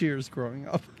lot of Cheers growing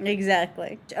up.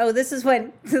 exactly. Oh, this is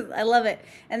when I love it,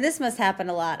 and this must happen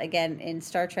a lot again in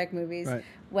Star Trek movies Right.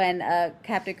 when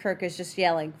Captain Kirk is just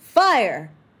yelling, "Fire!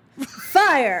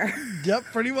 Fire! Yep,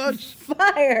 pretty much.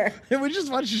 Fire!" And we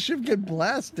just watched the ship get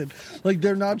blasted. Like,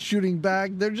 they're not shooting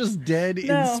back. They're just dead in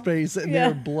No. space, and Yeah.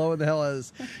 they're blowing the hell out of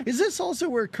this. Is this also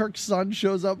where Kirk's son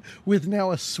shows up with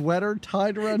now a sweater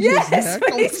tied around Yes, his neck?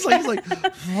 when Almost like, he's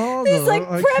like, Father, He's like,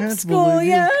 I prep can't school, believe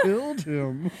yeah." you killed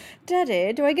him.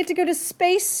 Daddy, do I get to go to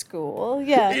space school?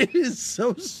 Yeah. It is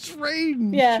so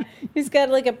strange. Yeah, he's got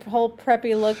like a whole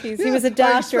preppy look. He was a I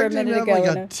doctor a expected him minute to have, ago.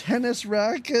 like and a tennis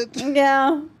racket.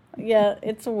 Yeah,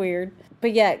 it's weird.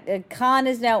 But yeah, Khan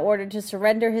is now ordered to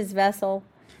surrender his vessel.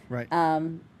 Right.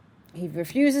 He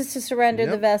refuses to surrender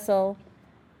the Yep. vessel.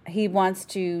 He wants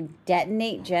to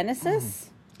detonate Genesis.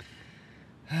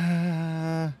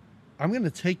 I'm going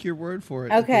to take your word for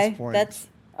it at Okay, this point. that's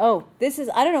this is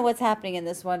I don't know what's happening in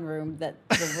this one room the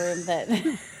room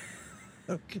that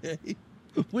Okay.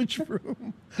 Which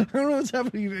room? I don't know what's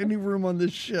happening in any room on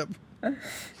this ship.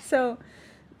 So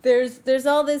there's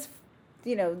all this,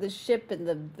 the ship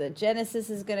and the Genesis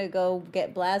is going to go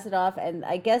get blasted off. And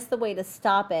I guess the way to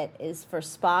stop it is for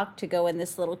Spock to go in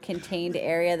this little contained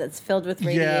area that's filled with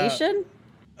radiation.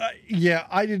 Yeah,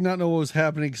 I did not know what was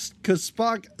happening because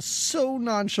Spock, so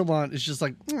nonchalant, is just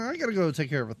like, I got to go take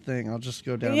care of a thing. I'll just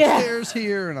go downstairs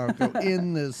here and I'll go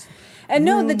in this. And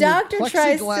no, the room doctor with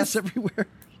tries plexiglass to everywhere.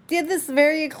 get this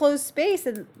very enclosed space.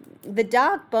 And the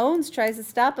Doc Bones tries to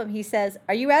stop him. He says,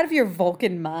 "Are you out of your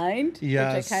Vulcan mind?"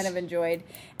 Yes. Which I kind of enjoyed.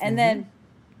 And then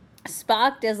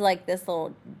Spock does like this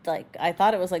little, I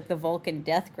thought it was like the Vulcan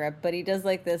death grip, but he does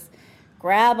like this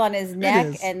grab on his neck,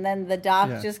 is. and then the Doc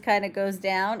Yeah. just kind of goes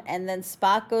down, and then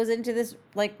Spock goes into this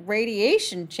like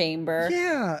radiation chamber.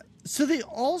 Yeah. So they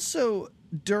also,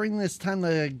 during this time,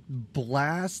 they like,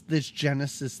 blast this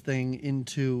Genesis thing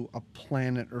into a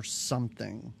planet or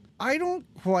something. I don't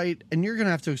quite, and you're going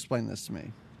to have to explain this to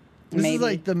me. This Maybe. is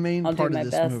like the main I'll do part my of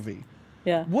this best. movie.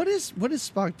 Yeah. What is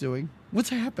Spock doing? What's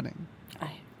happening?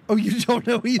 I- Oh, you don't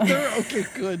know either? Okay,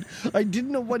 good. I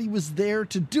didn't know what he was there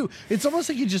to do. It's almost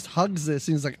like he just hugs this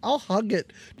and he's like, I'll hug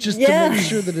it just Yeah. to make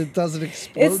sure that it doesn't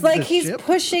explode. It's like the he's ship.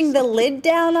 pushing the lid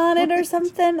down on it or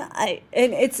something. And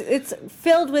it's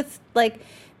filled with like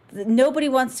nobody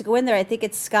wants to go in there. I think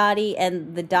it's Scotty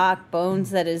and the Doc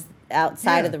Bones that is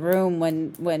outside Yeah. of the room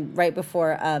when right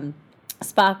before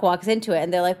Spock walks into it,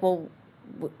 and they're like, well,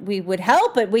 we would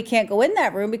help, but we can't go in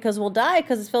that room because we'll die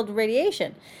because it's filled with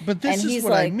radiation. But this And is he's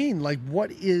what I like, mean. Like,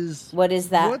 what is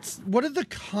that? What are the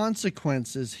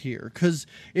consequences here? Because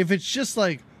if it's just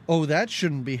like, oh, that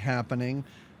shouldn't be happening,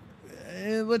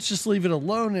 let's just leave it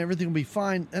alone and everything will be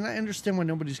fine. And I understand why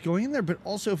nobody's going in there. But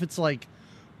also, if it's like,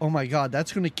 oh my God,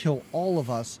 that's going to kill all of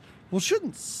us. Well,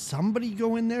 shouldn't somebody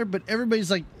go in there? But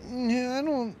everybody's like, yeah, I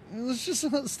don't. Let's just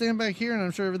stand back here, and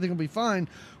I'm sure everything will be fine.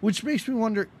 Which makes me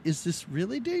wonder: is this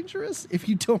really dangerous if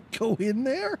you don't go in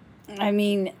there? I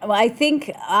mean, well, I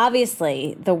think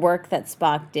obviously the work that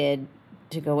Spock did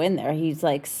to go in there, he's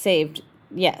like saved.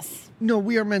 Yes. No,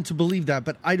 we are meant to believe that,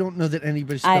 but I don't know that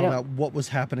anybody spelled out what was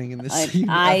happening in this scene.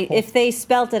 If they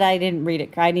spelt it, I didn't read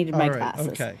it. I needed my classes.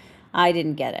 Okay. I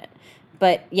didn't get it.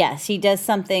 But yes, he does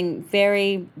something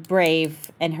very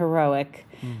brave and heroic.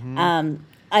 Mm-hmm.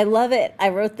 I love it. I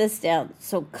wrote this down.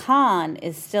 So Khan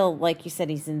is still, like you said,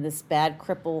 he's in this bad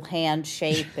cripple hand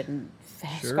shape and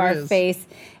scar face.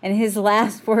 And his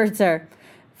last words are,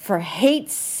 "For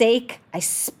hate's sake, I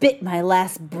spit my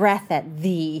last breath at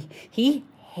thee." He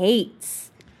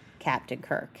hates Captain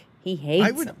Kirk. He hates him.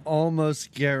 I would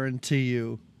almost guarantee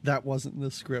you that wasn't in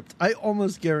the script. I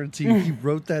almost guarantee you he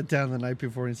wrote that down the night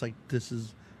before and he's like, this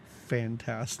is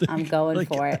fantastic. I'm going like,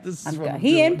 for it.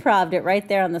 He improv'd it right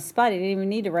there on the spot. He didn't even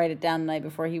need to write it down the night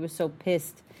before. He was so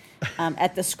pissed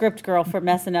at the script girl for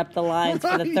messing up the lines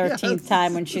for the 13th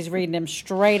time when she's reading him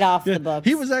straight off the books.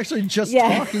 He was actually just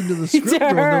talking to the script girl.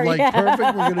 And they're like,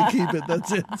 perfect, we're going to keep it.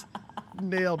 That's it.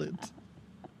 Nailed it.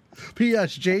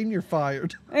 P.S. Jane, you're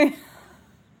fired.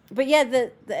 But yeah,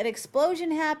 an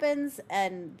explosion happens,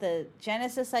 and the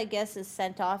Genesis, I guess, is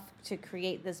sent off to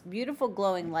create this beautiful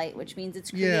glowing light, which means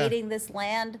it's creating this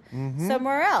land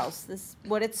somewhere else. This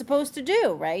what it's supposed to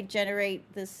do, right?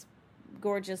 Generate this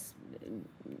gorgeous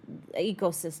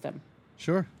ecosystem.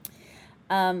 Sure.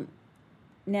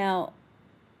 Now,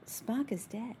 Spock is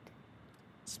dead.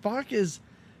 Spock is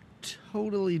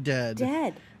totally dead.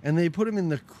 Dead. And they put him in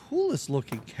the coolest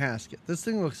looking casket. This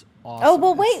thing looks awesome. Oh,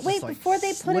 well, wait. Before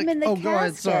they put him in the casket. Oh, go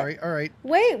ahead. Sorry. All right.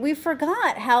 Wait, we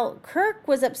forgot how Kirk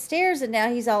was upstairs and now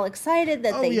he's all excited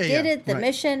that they did it, the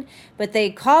mission. But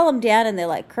they call him down and they're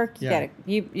like, Kirk, you gotta,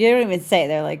 you don't even say it.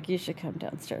 They're like, you should come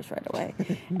downstairs right away.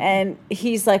 And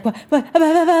he's like,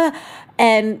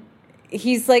 and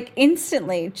he's like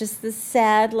instantly just this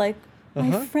sad, like,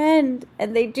 my friend.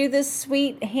 And they do this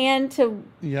sweet hand to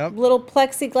little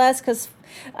plexiglass because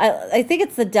I think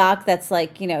it's the doc that's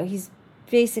like, he's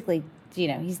basically,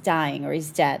 he's dying or he's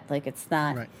dead. Like it's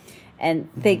not. Right. And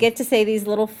they get to say these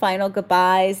little final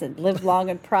goodbyes and live long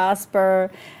and prosper.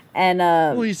 And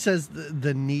well, he says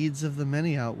the needs of the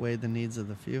many outweigh the needs of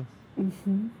the few.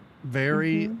 Mm-hmm.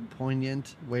 Very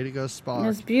poignant. Way to go, Spock. It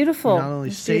was beautiful. You not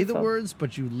only say the words,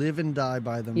 but you live and die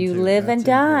by them. You live and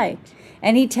die.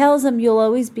 And he tells him, "You'll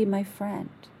always be my friend."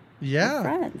 Yeah.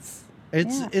 We're friends.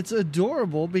 It's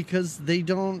adorable because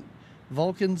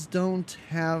Vulcans don't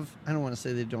have, I don't want to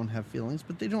say they don't have feelings,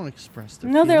 but they don't express their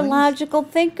feelings. They're logical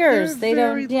thinkers. They're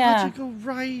very logical,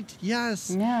 right?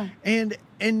 Yes. Yeah. And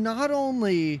not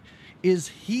only does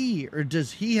he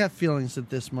have feelings at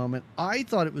this moment, I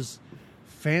thought it was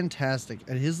fantastic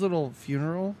at his little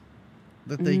funeral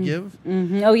that they give.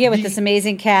 Mm-hmm. Oh, yeah, with this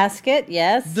amazing casket.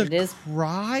 Yes, it is. The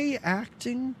cry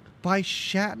acting by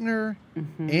Shatner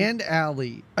and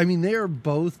Allie. I mean, they are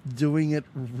both doing it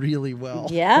really well.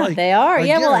 Yeah, they are.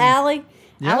 Again, well,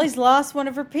 Allie's lost one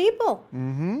of her people.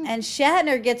 Mm-hmm. And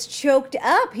Shatner gets choked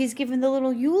up. He's giving the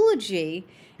little eulogy.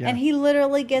 Yeah. And he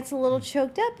literally gets a little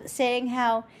choked up saying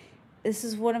how this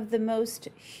is one of the most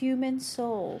human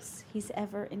souls he's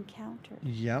ever encountered.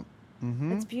 Yep.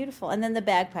 Mm-hmm. It's beautiful. And then the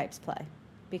bagpipes play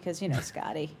because,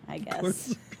 Scotty, I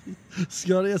guess.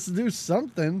 Scotty has to do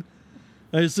something.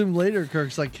 I assume later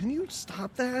Kirk's like, can you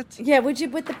stop that? Yeah, would you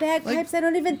with the bagpipes? I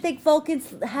don't even think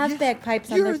Vulcans have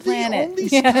bagpipes on their planet.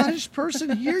 You're the only Scottish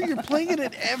person here. You're playing it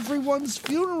at everyone's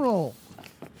funeral.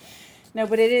 No,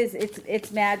 but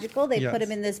it's magical. They put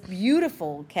him in this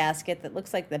beautiful casket that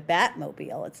looks like the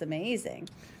Batmobile. It's amazing.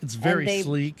 It's very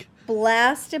sleek.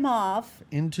 Blast him off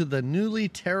into the newly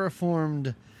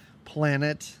terraformed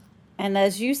planet. And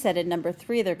as you said, in number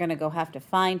 3, they're going to go have to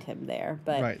find him there.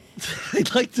 But right.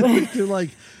 I'd like to think they're like,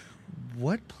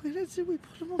 what planet did we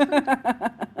put him on?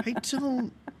 I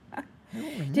don't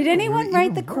remember. Did anyone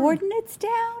write the coordinates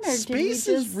down? Or space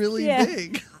is really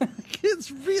big. It's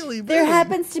really big. There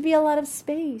happens to be a lot of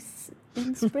space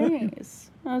in space.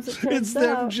 It's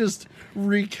them just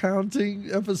recounting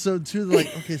episode 2. They're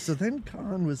like, okay, so then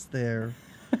Khan was there.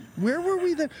 Where were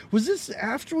we then? Was this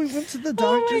after we went to the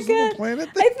Oh my doctor's little God. planet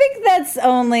I thing? think that's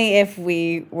only if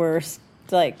we were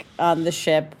like on the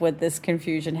ship when this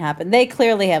confusion happened. They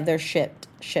clearly have their ship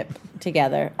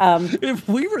together. If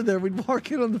we were there, we'd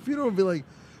walk in on the funeral and be like,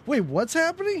 wait, what's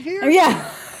happening here?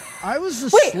 Yeah. I was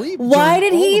Wait, asleep. why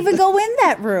during did he all of even go in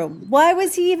that room? Why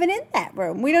was he even in that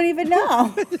room? We don't even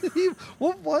know. this.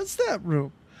 What was that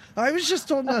room? I was just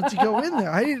told not to go in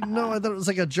there. I didn't know. I thought it was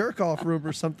like a jerk off room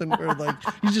or something where like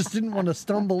you just didn't want to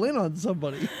stumble in on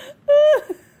somebody.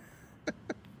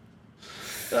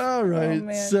 All right.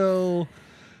 man. So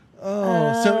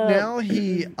now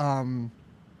he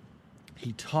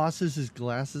tosses his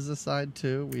glasses aside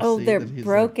too. We Oh, see they're that he's like,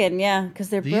 broken. Yeah, because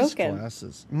they're these broken.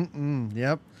 glasses.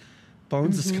 Yep.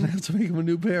 Bones is going to have to make him a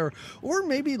new pair. Or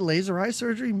maybe laser eye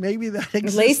surgery. Maybe that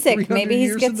exists LASIK. 300 Maybe he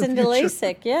years gets in the into future.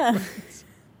 LASIK. Yeah.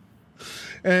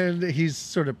 And he's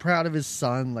sort of proud of his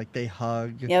son. Like they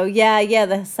hug. Oh, yeah.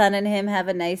 The son and him have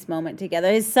a nice moment together.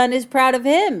 His son is proud of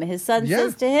him. His son Yeah.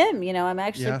 says to him, I'm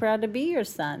actually Yeah. proud to be your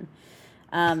son.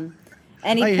 And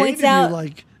he I points hated out, you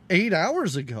like 8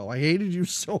 hours ago. I hated you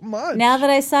so much. now that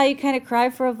I saw you kind of cry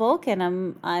for a Vulcan,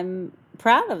 I'm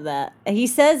proud of that. He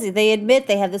says they admit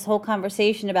they have this whole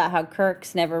conversation about how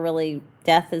Kirk's never really,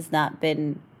 death has not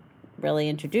been really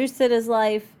introduced in his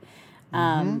life.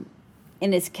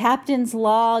 In his captain's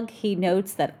log, he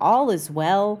notes that all is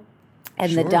well,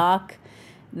 and Sure. the doc,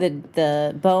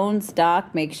 the Bones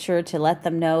doc, makes sure to let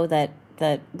them know that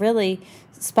really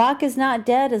Spock is not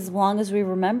dead as long as we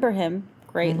remember him.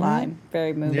 Great line,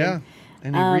 very moving. Yeah.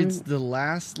 And he reads the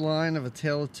last line of A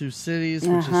Tale of Two Cities,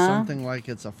 which is something like,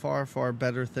 it's a far, far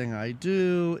better thing I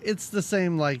do. It's the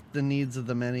same, like, the needs of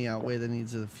the many outweigh the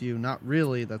needs of the few. Not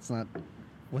really. That's not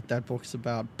what that book's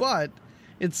about. But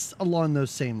it's along those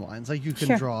same lines. Like, you can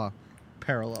Sure. draw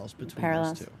parallels between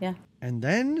Parallels, those two. yeah. And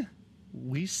then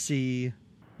we see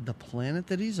the planet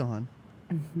that he's on.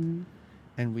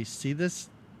 And we see this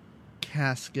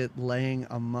casket laying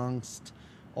amongst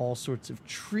all sorts of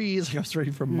trees. I was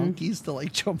ready for monkeys to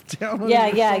like jump down on Yeah,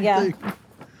 it or yeah. something.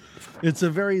 It's a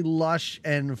very lush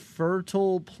and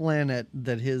fertile planet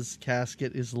that his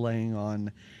casket is laying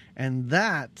on. And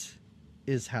that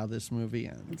is how this movie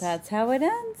ends. That's how it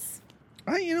ends.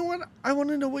 You know what? I want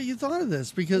to know what you thought of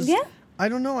this because Yeah. I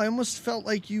don't know. I almost felt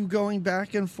like you going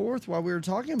back and forth while we were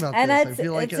talking about And this. I it's-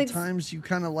 feel like it's at times you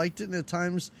kind of liked it and at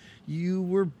times you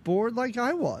were bored like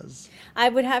I was. I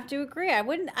would have to agree. I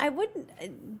wouldn't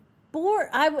bore.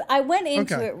 I went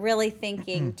into Okay. it really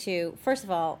thinking to, first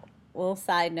of all, little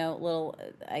side note,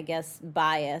 I guess,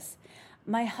 bias.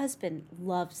 My husband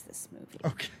loves this movie.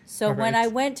 Okay. So All when right. I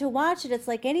went to watch it, it's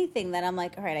like anything that I'm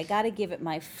like, all right, I got to give it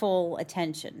my full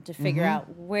attention to figure out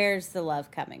where's the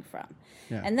love coming from.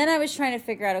 Yeah. And then I was trying to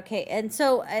figure out, okay, and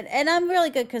so, and I'm really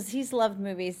good because he's loved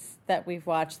movies that we've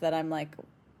watched that I'm like,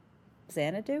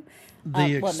 Xanadu?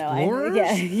 The Explorers?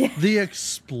 yeah. The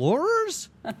Explorers?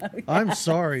 I'm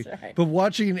sorry, right. but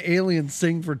watching an alien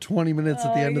sing for 20 minutes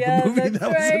at the end of the movie, that's that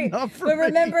was enough for but me.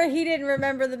 remember, he didn't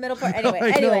remember the middle part. Anyway,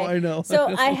 I know.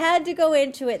 So I had to go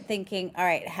into it thinking, all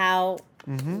right, how,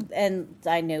 and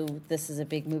I know this is a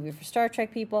big movie for Star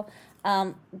Trek people,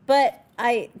 but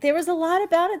there was a lot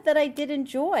about it that I did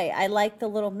enjoy. I liked the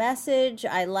little message.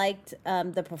 I liked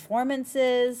the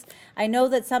performances. I know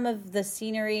that some of the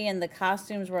scenery and the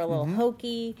costumes were a little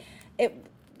hokey.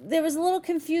 There was a little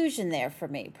confusion there for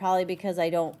me, probably because I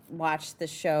don't watch the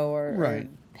show or Right.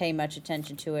 pay much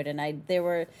attention to it. And there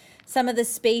were some of the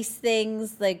space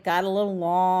things that got a little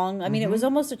long. I mean, it was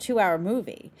almost a 2-hour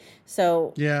movie.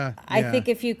 So Yeah, I yeah. think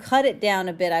if you cut it down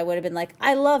a bit, I would have been like,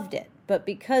 I loved it. But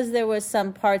because there was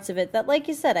some parts of it that, like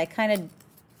you said, I kind of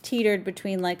teetered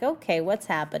between like, okay, what's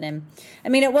happening? I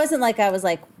mean, it wasn't like I was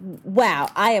like, wow,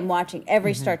 I am watching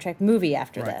every Star Trek movie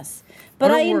after Right. this. But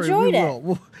Don't I worry, enjoyed we it.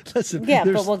 will. Listen, Yeah,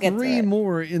 but there's we'll get through 3 it.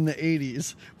 more in the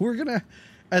 80s. We're going to,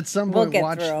 at some We'll point, get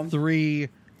watch through 'em. 3,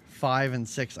 5, and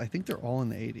 6. I think they're all in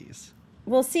the 80s.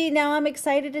 We'll see. Now I'm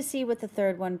excited to see what the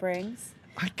third one brings.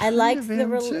 I I liked the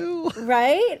too.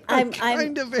 right. I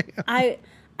kind of am.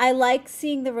 I like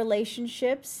seeing the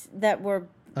relationships that were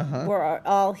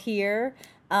all here.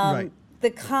 Right. The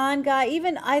con guy.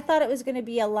 Even I thought it was going to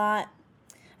be a lot.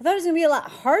 I thought it was going to be a lot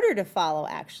harder to follow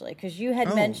actually, because you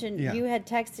had mentioned yeah. you had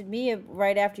texted me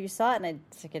right after you saw it, and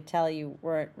I could tell you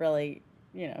weren't really.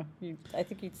 I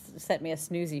think you sent me a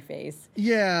snoozy face.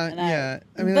 Yeah, And yeah.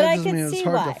 I mean, but that I doesn't could mean it's see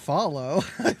hard why. to follow.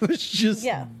 I was just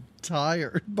Yeah.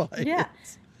 tired by Yeah.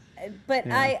 it. But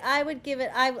Yeah. I would give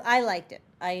it. I liked it.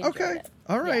 I enjoyed Okay. it.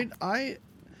 All right. Yeah.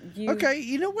 Okay,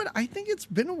 you know what? I think it's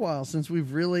been a while since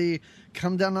we've really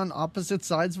come down on opposite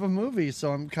sides of a movie,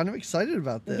 so I'm kind of excited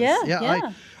about this.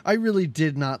 Yeah. I really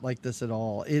did not like this at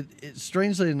all. It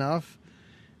strangely enough,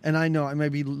 and I know I may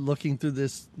be looking through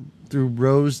this through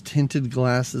rose-tinted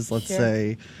glasses, let's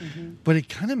say, but it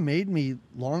kind of made me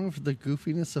long for the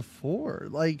goofiness of 4.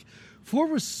 Like, 4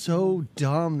 was so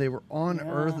dumb. They were on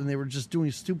Earth and they were just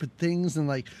doing stupid things and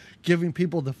like giving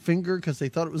people the finger because they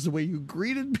thought it was the way you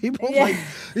greeted people. Yeah. Like,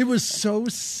 it was so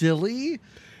silly.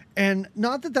 And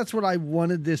not that that's what I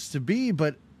wanted this to be,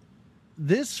 but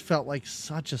this felt like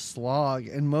such a slog.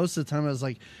 And most of the time I was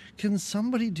like, can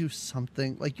somebody do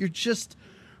something? Like, you're just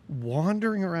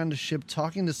wandering around a ship,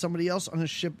 talking to somebody else on a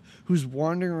ship who's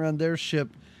wandering around their ship.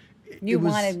 You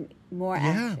wanted more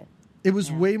action. It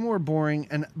was way more boring,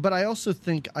 but I also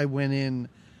think I went in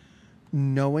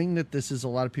knowing that this is a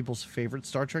lot of people's favorite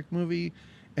Star Trek movie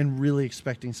and really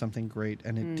expecting something great,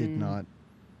 and it did not.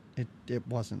 It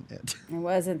wasn't it. It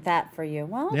wasn't that for you.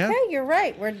 Well, okay, you're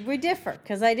right. We differ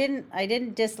because I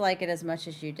didn't dislike it as much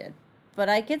as you did, but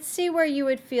I could see where you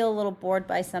would feel a little bored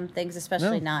by some things,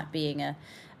 especially not being a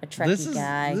Trekkie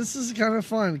guy. This is kind of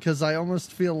fun because I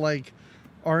almost feel like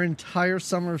our entire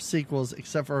summer of sequels,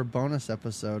 except for our bonus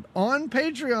episode on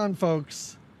Patreon,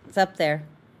 folks. It's up there.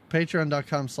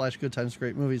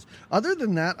 Patreon.com/GoodTimesGreatMovies. Other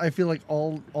than that, I feel like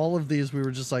all of these we were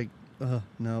just like,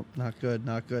 no, not good.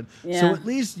 Yeah. So at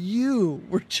least you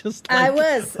were just like, I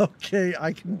was. Okay,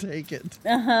 I can take it.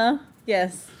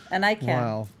 Yes, and I can.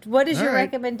 Wow. What is All your right.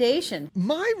 recommendation?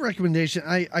 My recommendation,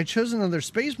 I chose another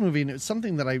space movie, and it's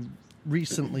something that I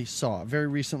recently saw, very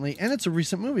recently, and it's a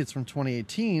recent movie. It's from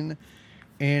 2018.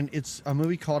 And it's a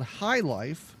movie called High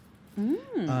Life.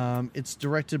 It's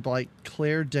directed by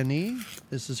Claire Denis.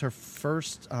 This is her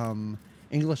first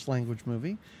English language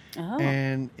movie.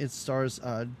 And it stars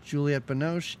Juliette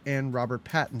Binoche and Robert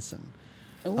Pattinson.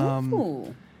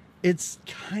 Ooh. It's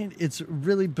a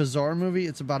really bizarre movie.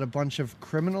 It's about a bunch of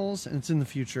criminals, and it's in the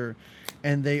future,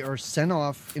 and they are sent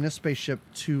off in a spaceship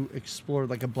to explore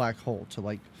like a black hole, to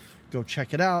like go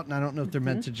check it out. And I don't know if they're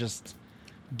meant to just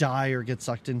die or get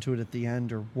sucked into it at the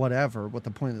end or whatever, what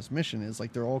the point of this mission is.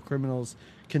 Like, they're all criminals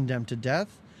condemned to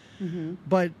death.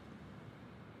 But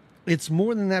it's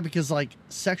more than that, because like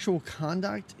sexual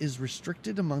conduct is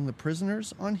restricted among the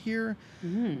prisoners on here.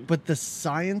 But the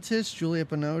scientist,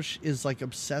 Juliette Binoche, is like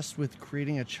obsessed with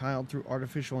creating a child through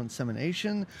artificial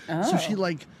insemination. So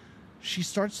she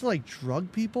starts to like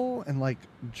drug people and like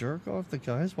jerk off the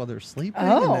guys while they're sleeping.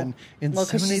 And then well,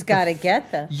 because she's got to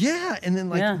get them. Yeah, and then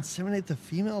like inseminate the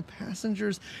female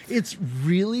passengers. It's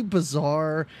really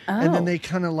bizarre. And then they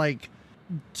kind of like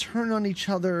turn on each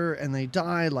other and they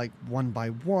die like one by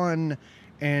one.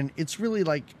 And it's really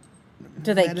like,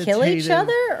 do they kill each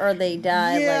other, or they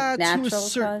die like natural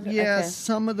causes? Yeah,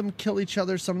 some of them kill each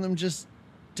other. Some of them just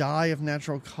die of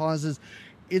natural causes.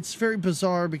 It's very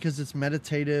bizarre because it's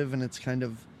meditative and it's kind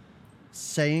of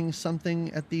saying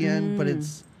something at the end, but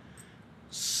it's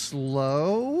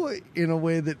slow in a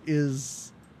way that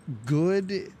is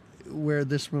good, where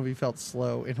this movie felt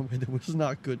slow in a way that was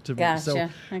not good to me. Gotcha. So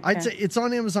I'd say it's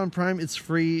on Amazon Prime. It's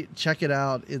free. Check it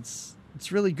out. It's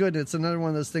really good. It's another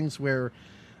one of those things where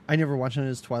I never watched any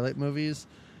of his Twilight movies,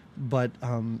 but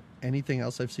anything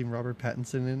else I've seen Robert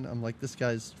Pattinson in, I'm like, this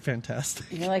guy's fantastic.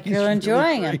 You're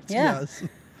enjoying him. Yeah. Yes.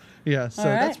 Yeah, so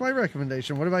right. That's my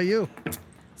recommendation. What about you?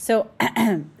 So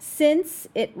since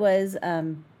it was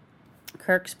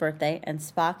Kirk's birthday and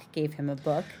Spock gave him a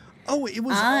book. Oh, it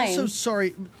was also,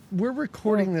 sorry, we're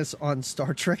recording this on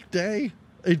Star Trek Day.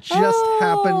 It just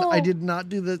happened. I did not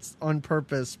do this on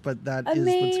purpose, but that is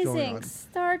what's going on.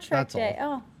 Star Trek Day.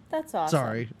 Oh, that's awesome.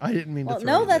 Sorry, I didn't mean to throw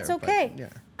no, you that's there, okay. Yeah.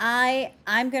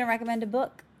 I'm going to recommend a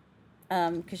book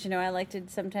because, I like to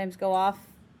sometimes go off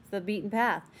the beaten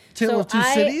path. Tale of Two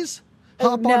Cities?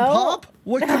 Hop on Pop?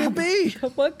 What could it be?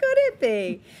 What could it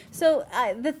be? So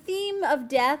the theme of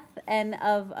death and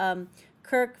of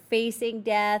Kirk facing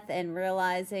death and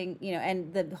realizing,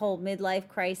 and the whole midlife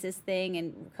crisis thing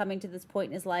and coming to this point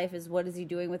in his life is, what is he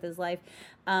doing with his life?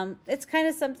 It's kind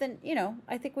of something,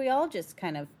 I think we all just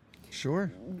kind of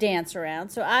dance around.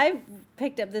 So I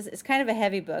picked up this. It's kind of a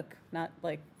heavy book, not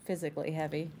like physically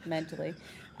heavy, mentally.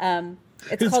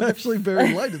 It's actually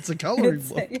very light. It's a coloring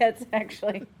book. Yeah, it's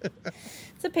actually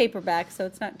it's a paperback, so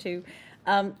it's not too.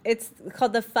 It's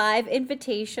called The 5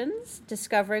 Invitations: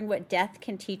 Discovering What Death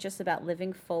Can Teach Us About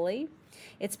Living Fully.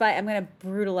 It's by, I'm going to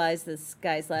brutalize this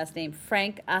guy's last name,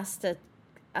 Frank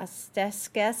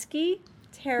Ostaseski.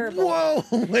 Terrible. Whoa!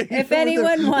 Wait, if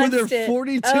anyone wants to, were there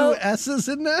 42 S's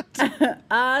in that?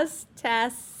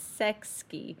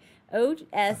 Ostaseski.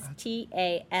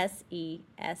 Ostaseski.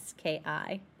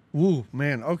 Ooh,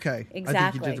 man. Okay. I think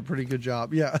Exactly. you did a pretty good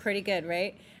job. Yeah. Pretty good,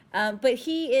 right? But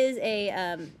he is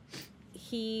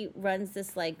he runs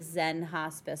this like Zen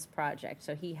hospice project.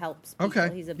 So he helps people.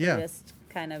 Okay, He's a yeah. Buddhist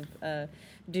kind of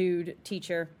dude,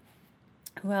 teacher,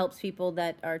 who helps people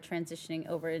that are transitioning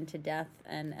over into death.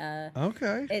 And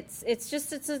Okay. it's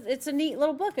a neat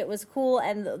little book. It was cool.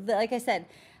 And like I said,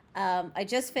 I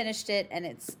just finished it, and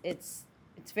it's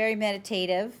very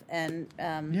meditative, and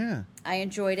Yeah. I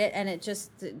enjoyed it. And it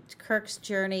just Kirk's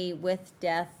journey with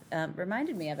death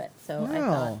reminded me of it. So I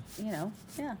thought, Wow.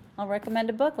 yeah, I'll recommend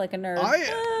a book like a nerd.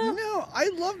 I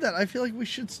love that. I feel like we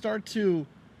should start to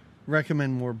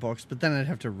recommend more books, but then I'd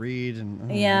have to read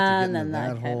and Yeah, have to and get into then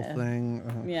that that whole kinda-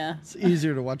 thing. Yeah. It's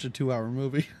easier to watch a 2-hour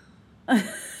movie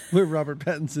where Robert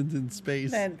Pattinson's in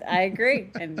space. And I agree.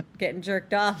 And getting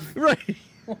jerked off. Right.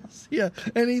 Yeah.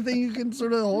 Anything you can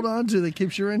sort of hold on to that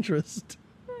keeps your interest.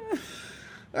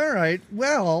 All right.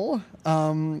 Well,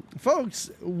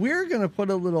 folks, we're going to put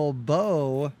a little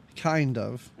bow, kind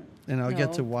of, and I'll get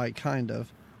No. to why kind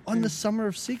of, on the summer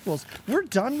of sequels. We're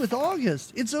done with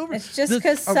August. It's over. It's just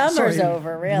because summer's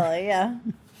over, really. Yeah.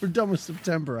 We're done with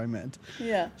September, I meant.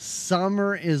 Yeah.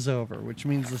 Summer is over, which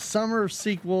means the summer of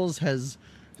sequels has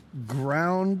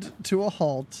ground to a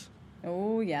halt,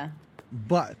 Oh, yeah.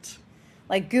 but...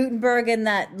 Like Gutenberg in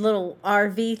that little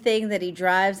RV thing that he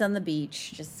drives on the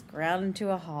beach, just ground to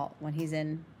a halt when he's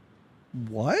in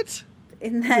What?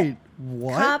 that Wait,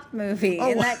 what? cop movie.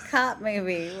 Oh. In that cop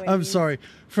movie. when I'm he's- sorry.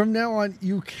 From now on,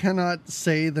 you cannot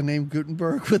say the name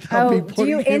Gutenberg without Oh, me do putting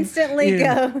you him instantly in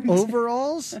go-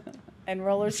 overalls, And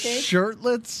roller skates.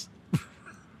 shirtlets,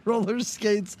 roller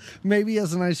skates, maybe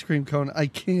as an ice cream cone. I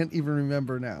can't even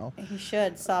remember now. He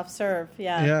should soft serve.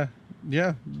 Yeah. Yeah.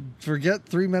 Yeah. Forget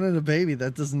 3 Men and a Baby.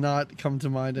 That does not come to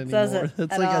mind anymore. Doesn't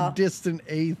That's at like all. a distant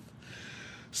eighth.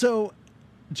 So,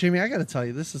 Jamie, I got to tell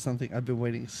you, this is something I've been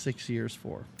waiting 6 years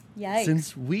for. Yikes.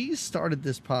 Since we started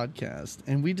this podcast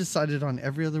and we decided on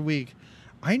every other week,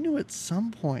 I knew at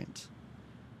some point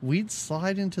we'd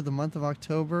slide into the month of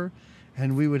October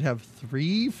and we would have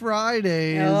 3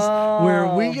 Fridays where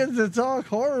we Oh. get to talk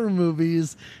horror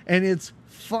movies. And it's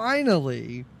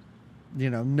finally,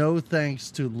 no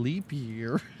thanks to leap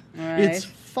year, it's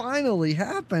Right. finally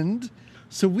happened.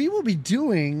 So we will be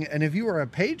doing, and if you are a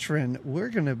patron, we're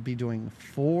going to be doing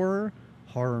 4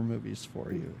 horror movies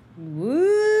for you.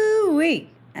 Woo-wee.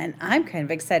 And I'm kind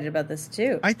of excited about this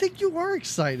too. I think you are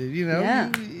excited. Yeah.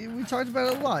 We talked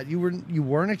about it a lot. You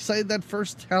weren't excited that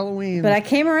first Halloween, But I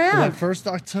came or around. that first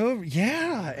October.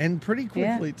 Yeah, and pretty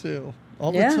quickly too.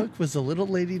 All Yeah. it took was a little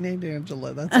lady named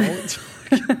Angela. That's all it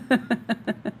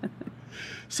took.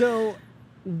 So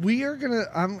we are gonna.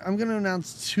 I'm gonna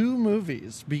announce 2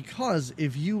 movies because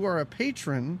if you are a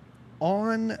patron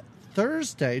on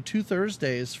Thursday, 2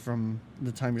 Thursdays from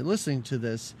the time you're listening to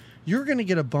this, you're gonna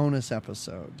get a bonus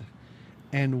episode,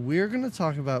 and we're gonna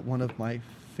talk about one of my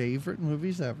favorite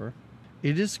movies ever.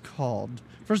 It is called.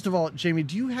 First of all, Jamie,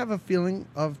 do you have a feeling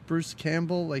of Bruce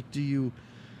Campbell? Like, do you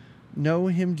know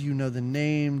him? Do you know the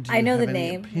name? Do you I know have the any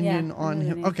name. opinion Yeah, I on know the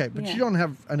him? name. Okay, but Yeah. you don't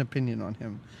have an opinion on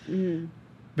him. Mm.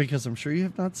 Because I'm sure you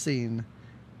have not seen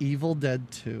Evil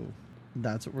Dead 2.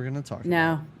 That's what we're going to talk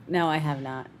about. No, I have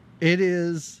not. It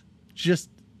is just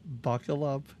buckle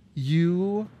up.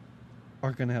 You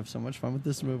are going to have so much fun with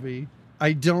this movie.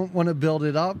 I don't want to build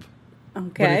it up, but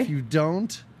Okay. if you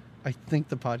don't, I think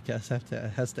the podcast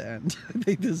has to end. I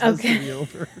think this has Okay. to be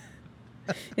over.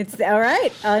 It's all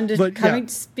right. But, yeah.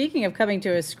 Speaking of coming to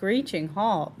a screeching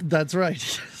halt. That's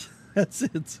right. That's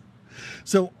it.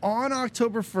 So on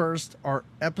October 1st, our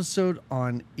episode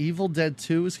on Evil Dead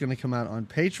 2 is going to come out on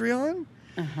Patreon.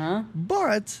 Uh-huh.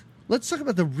 But let's talk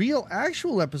about the real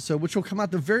actual episode, which will come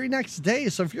out the very next day.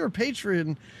 So if you're a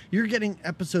patron, you're getting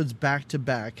episodes back to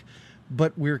back.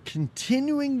 But we're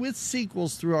continuing with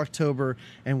sequels through October,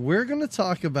 and we're going to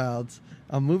talk about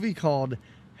a movie called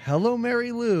Hello,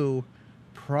 Mary Lou,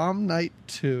 Prom Night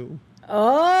 2.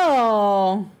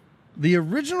 Oh. The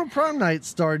original Prom Night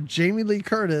starred Jamie Lee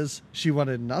Curtis. She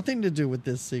wanted nothing to do with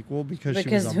this sequel because she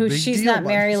was a big she's deal not by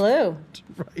Mary this Lou.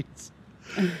 Right.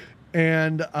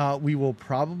 And we will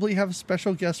probably have a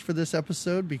special guest for this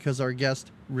episode because our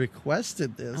guest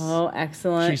requested this. Oh,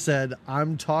 excellent. She said,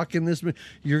 I'm talking this.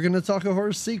 You're going to talk a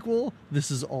horror sequel?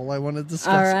 This is all I want to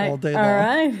discuss all right. all day all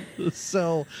long. right.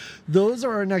 So those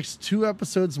are our next 2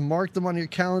 episodes. Mark them on your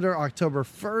calendar. October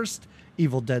 1st,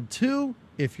 Evil Dead 2,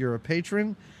 if you're a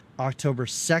patron. October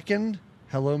 2nd,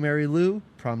 Hello, Mary Lou,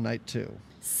 Prom Night 2.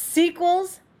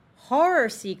 Sequels, horror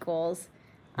sequels.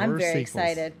 I'm Horror very sequels.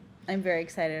 excited. I'm very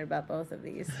excited about both of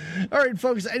these. All right,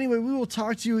 folks. Anyway, we will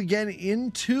talk to you again in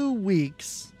 2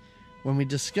 weeks when we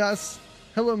discuss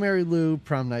Hello, Mary Lou,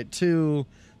 Prom Night 2,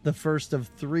 the first of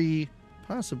 3,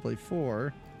 possibly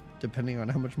 4, depending on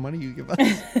how much money you give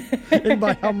us. And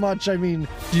by how much, I mean,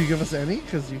 do you give us any?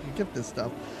 Because you can get this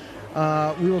stuff.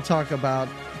 We will talk about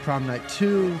Prom Night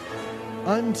 2.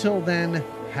 Until then,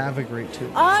 have a great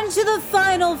 2. On to the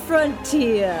final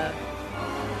frontier.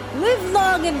 Live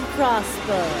long and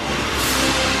prosper.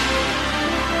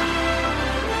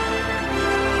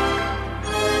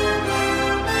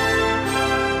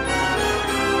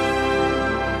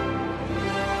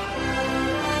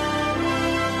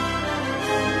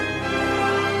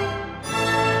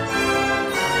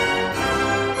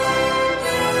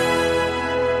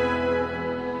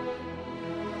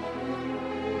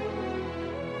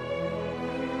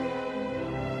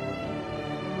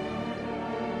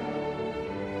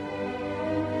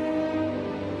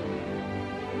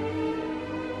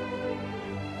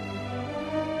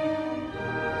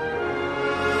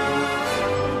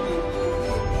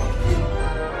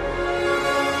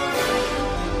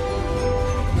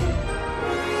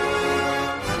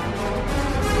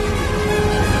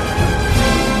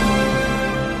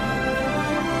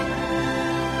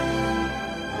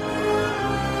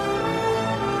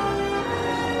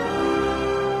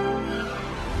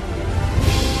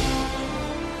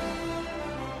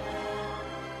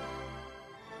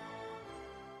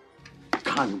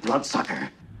 You bloodsucker.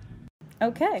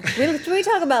 Okay. We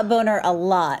talk about boner a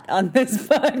lot on this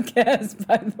podcast,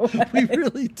 by the way. We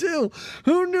really do.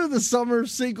 Who knew the summer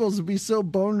sequels would be so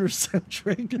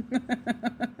boner-centric?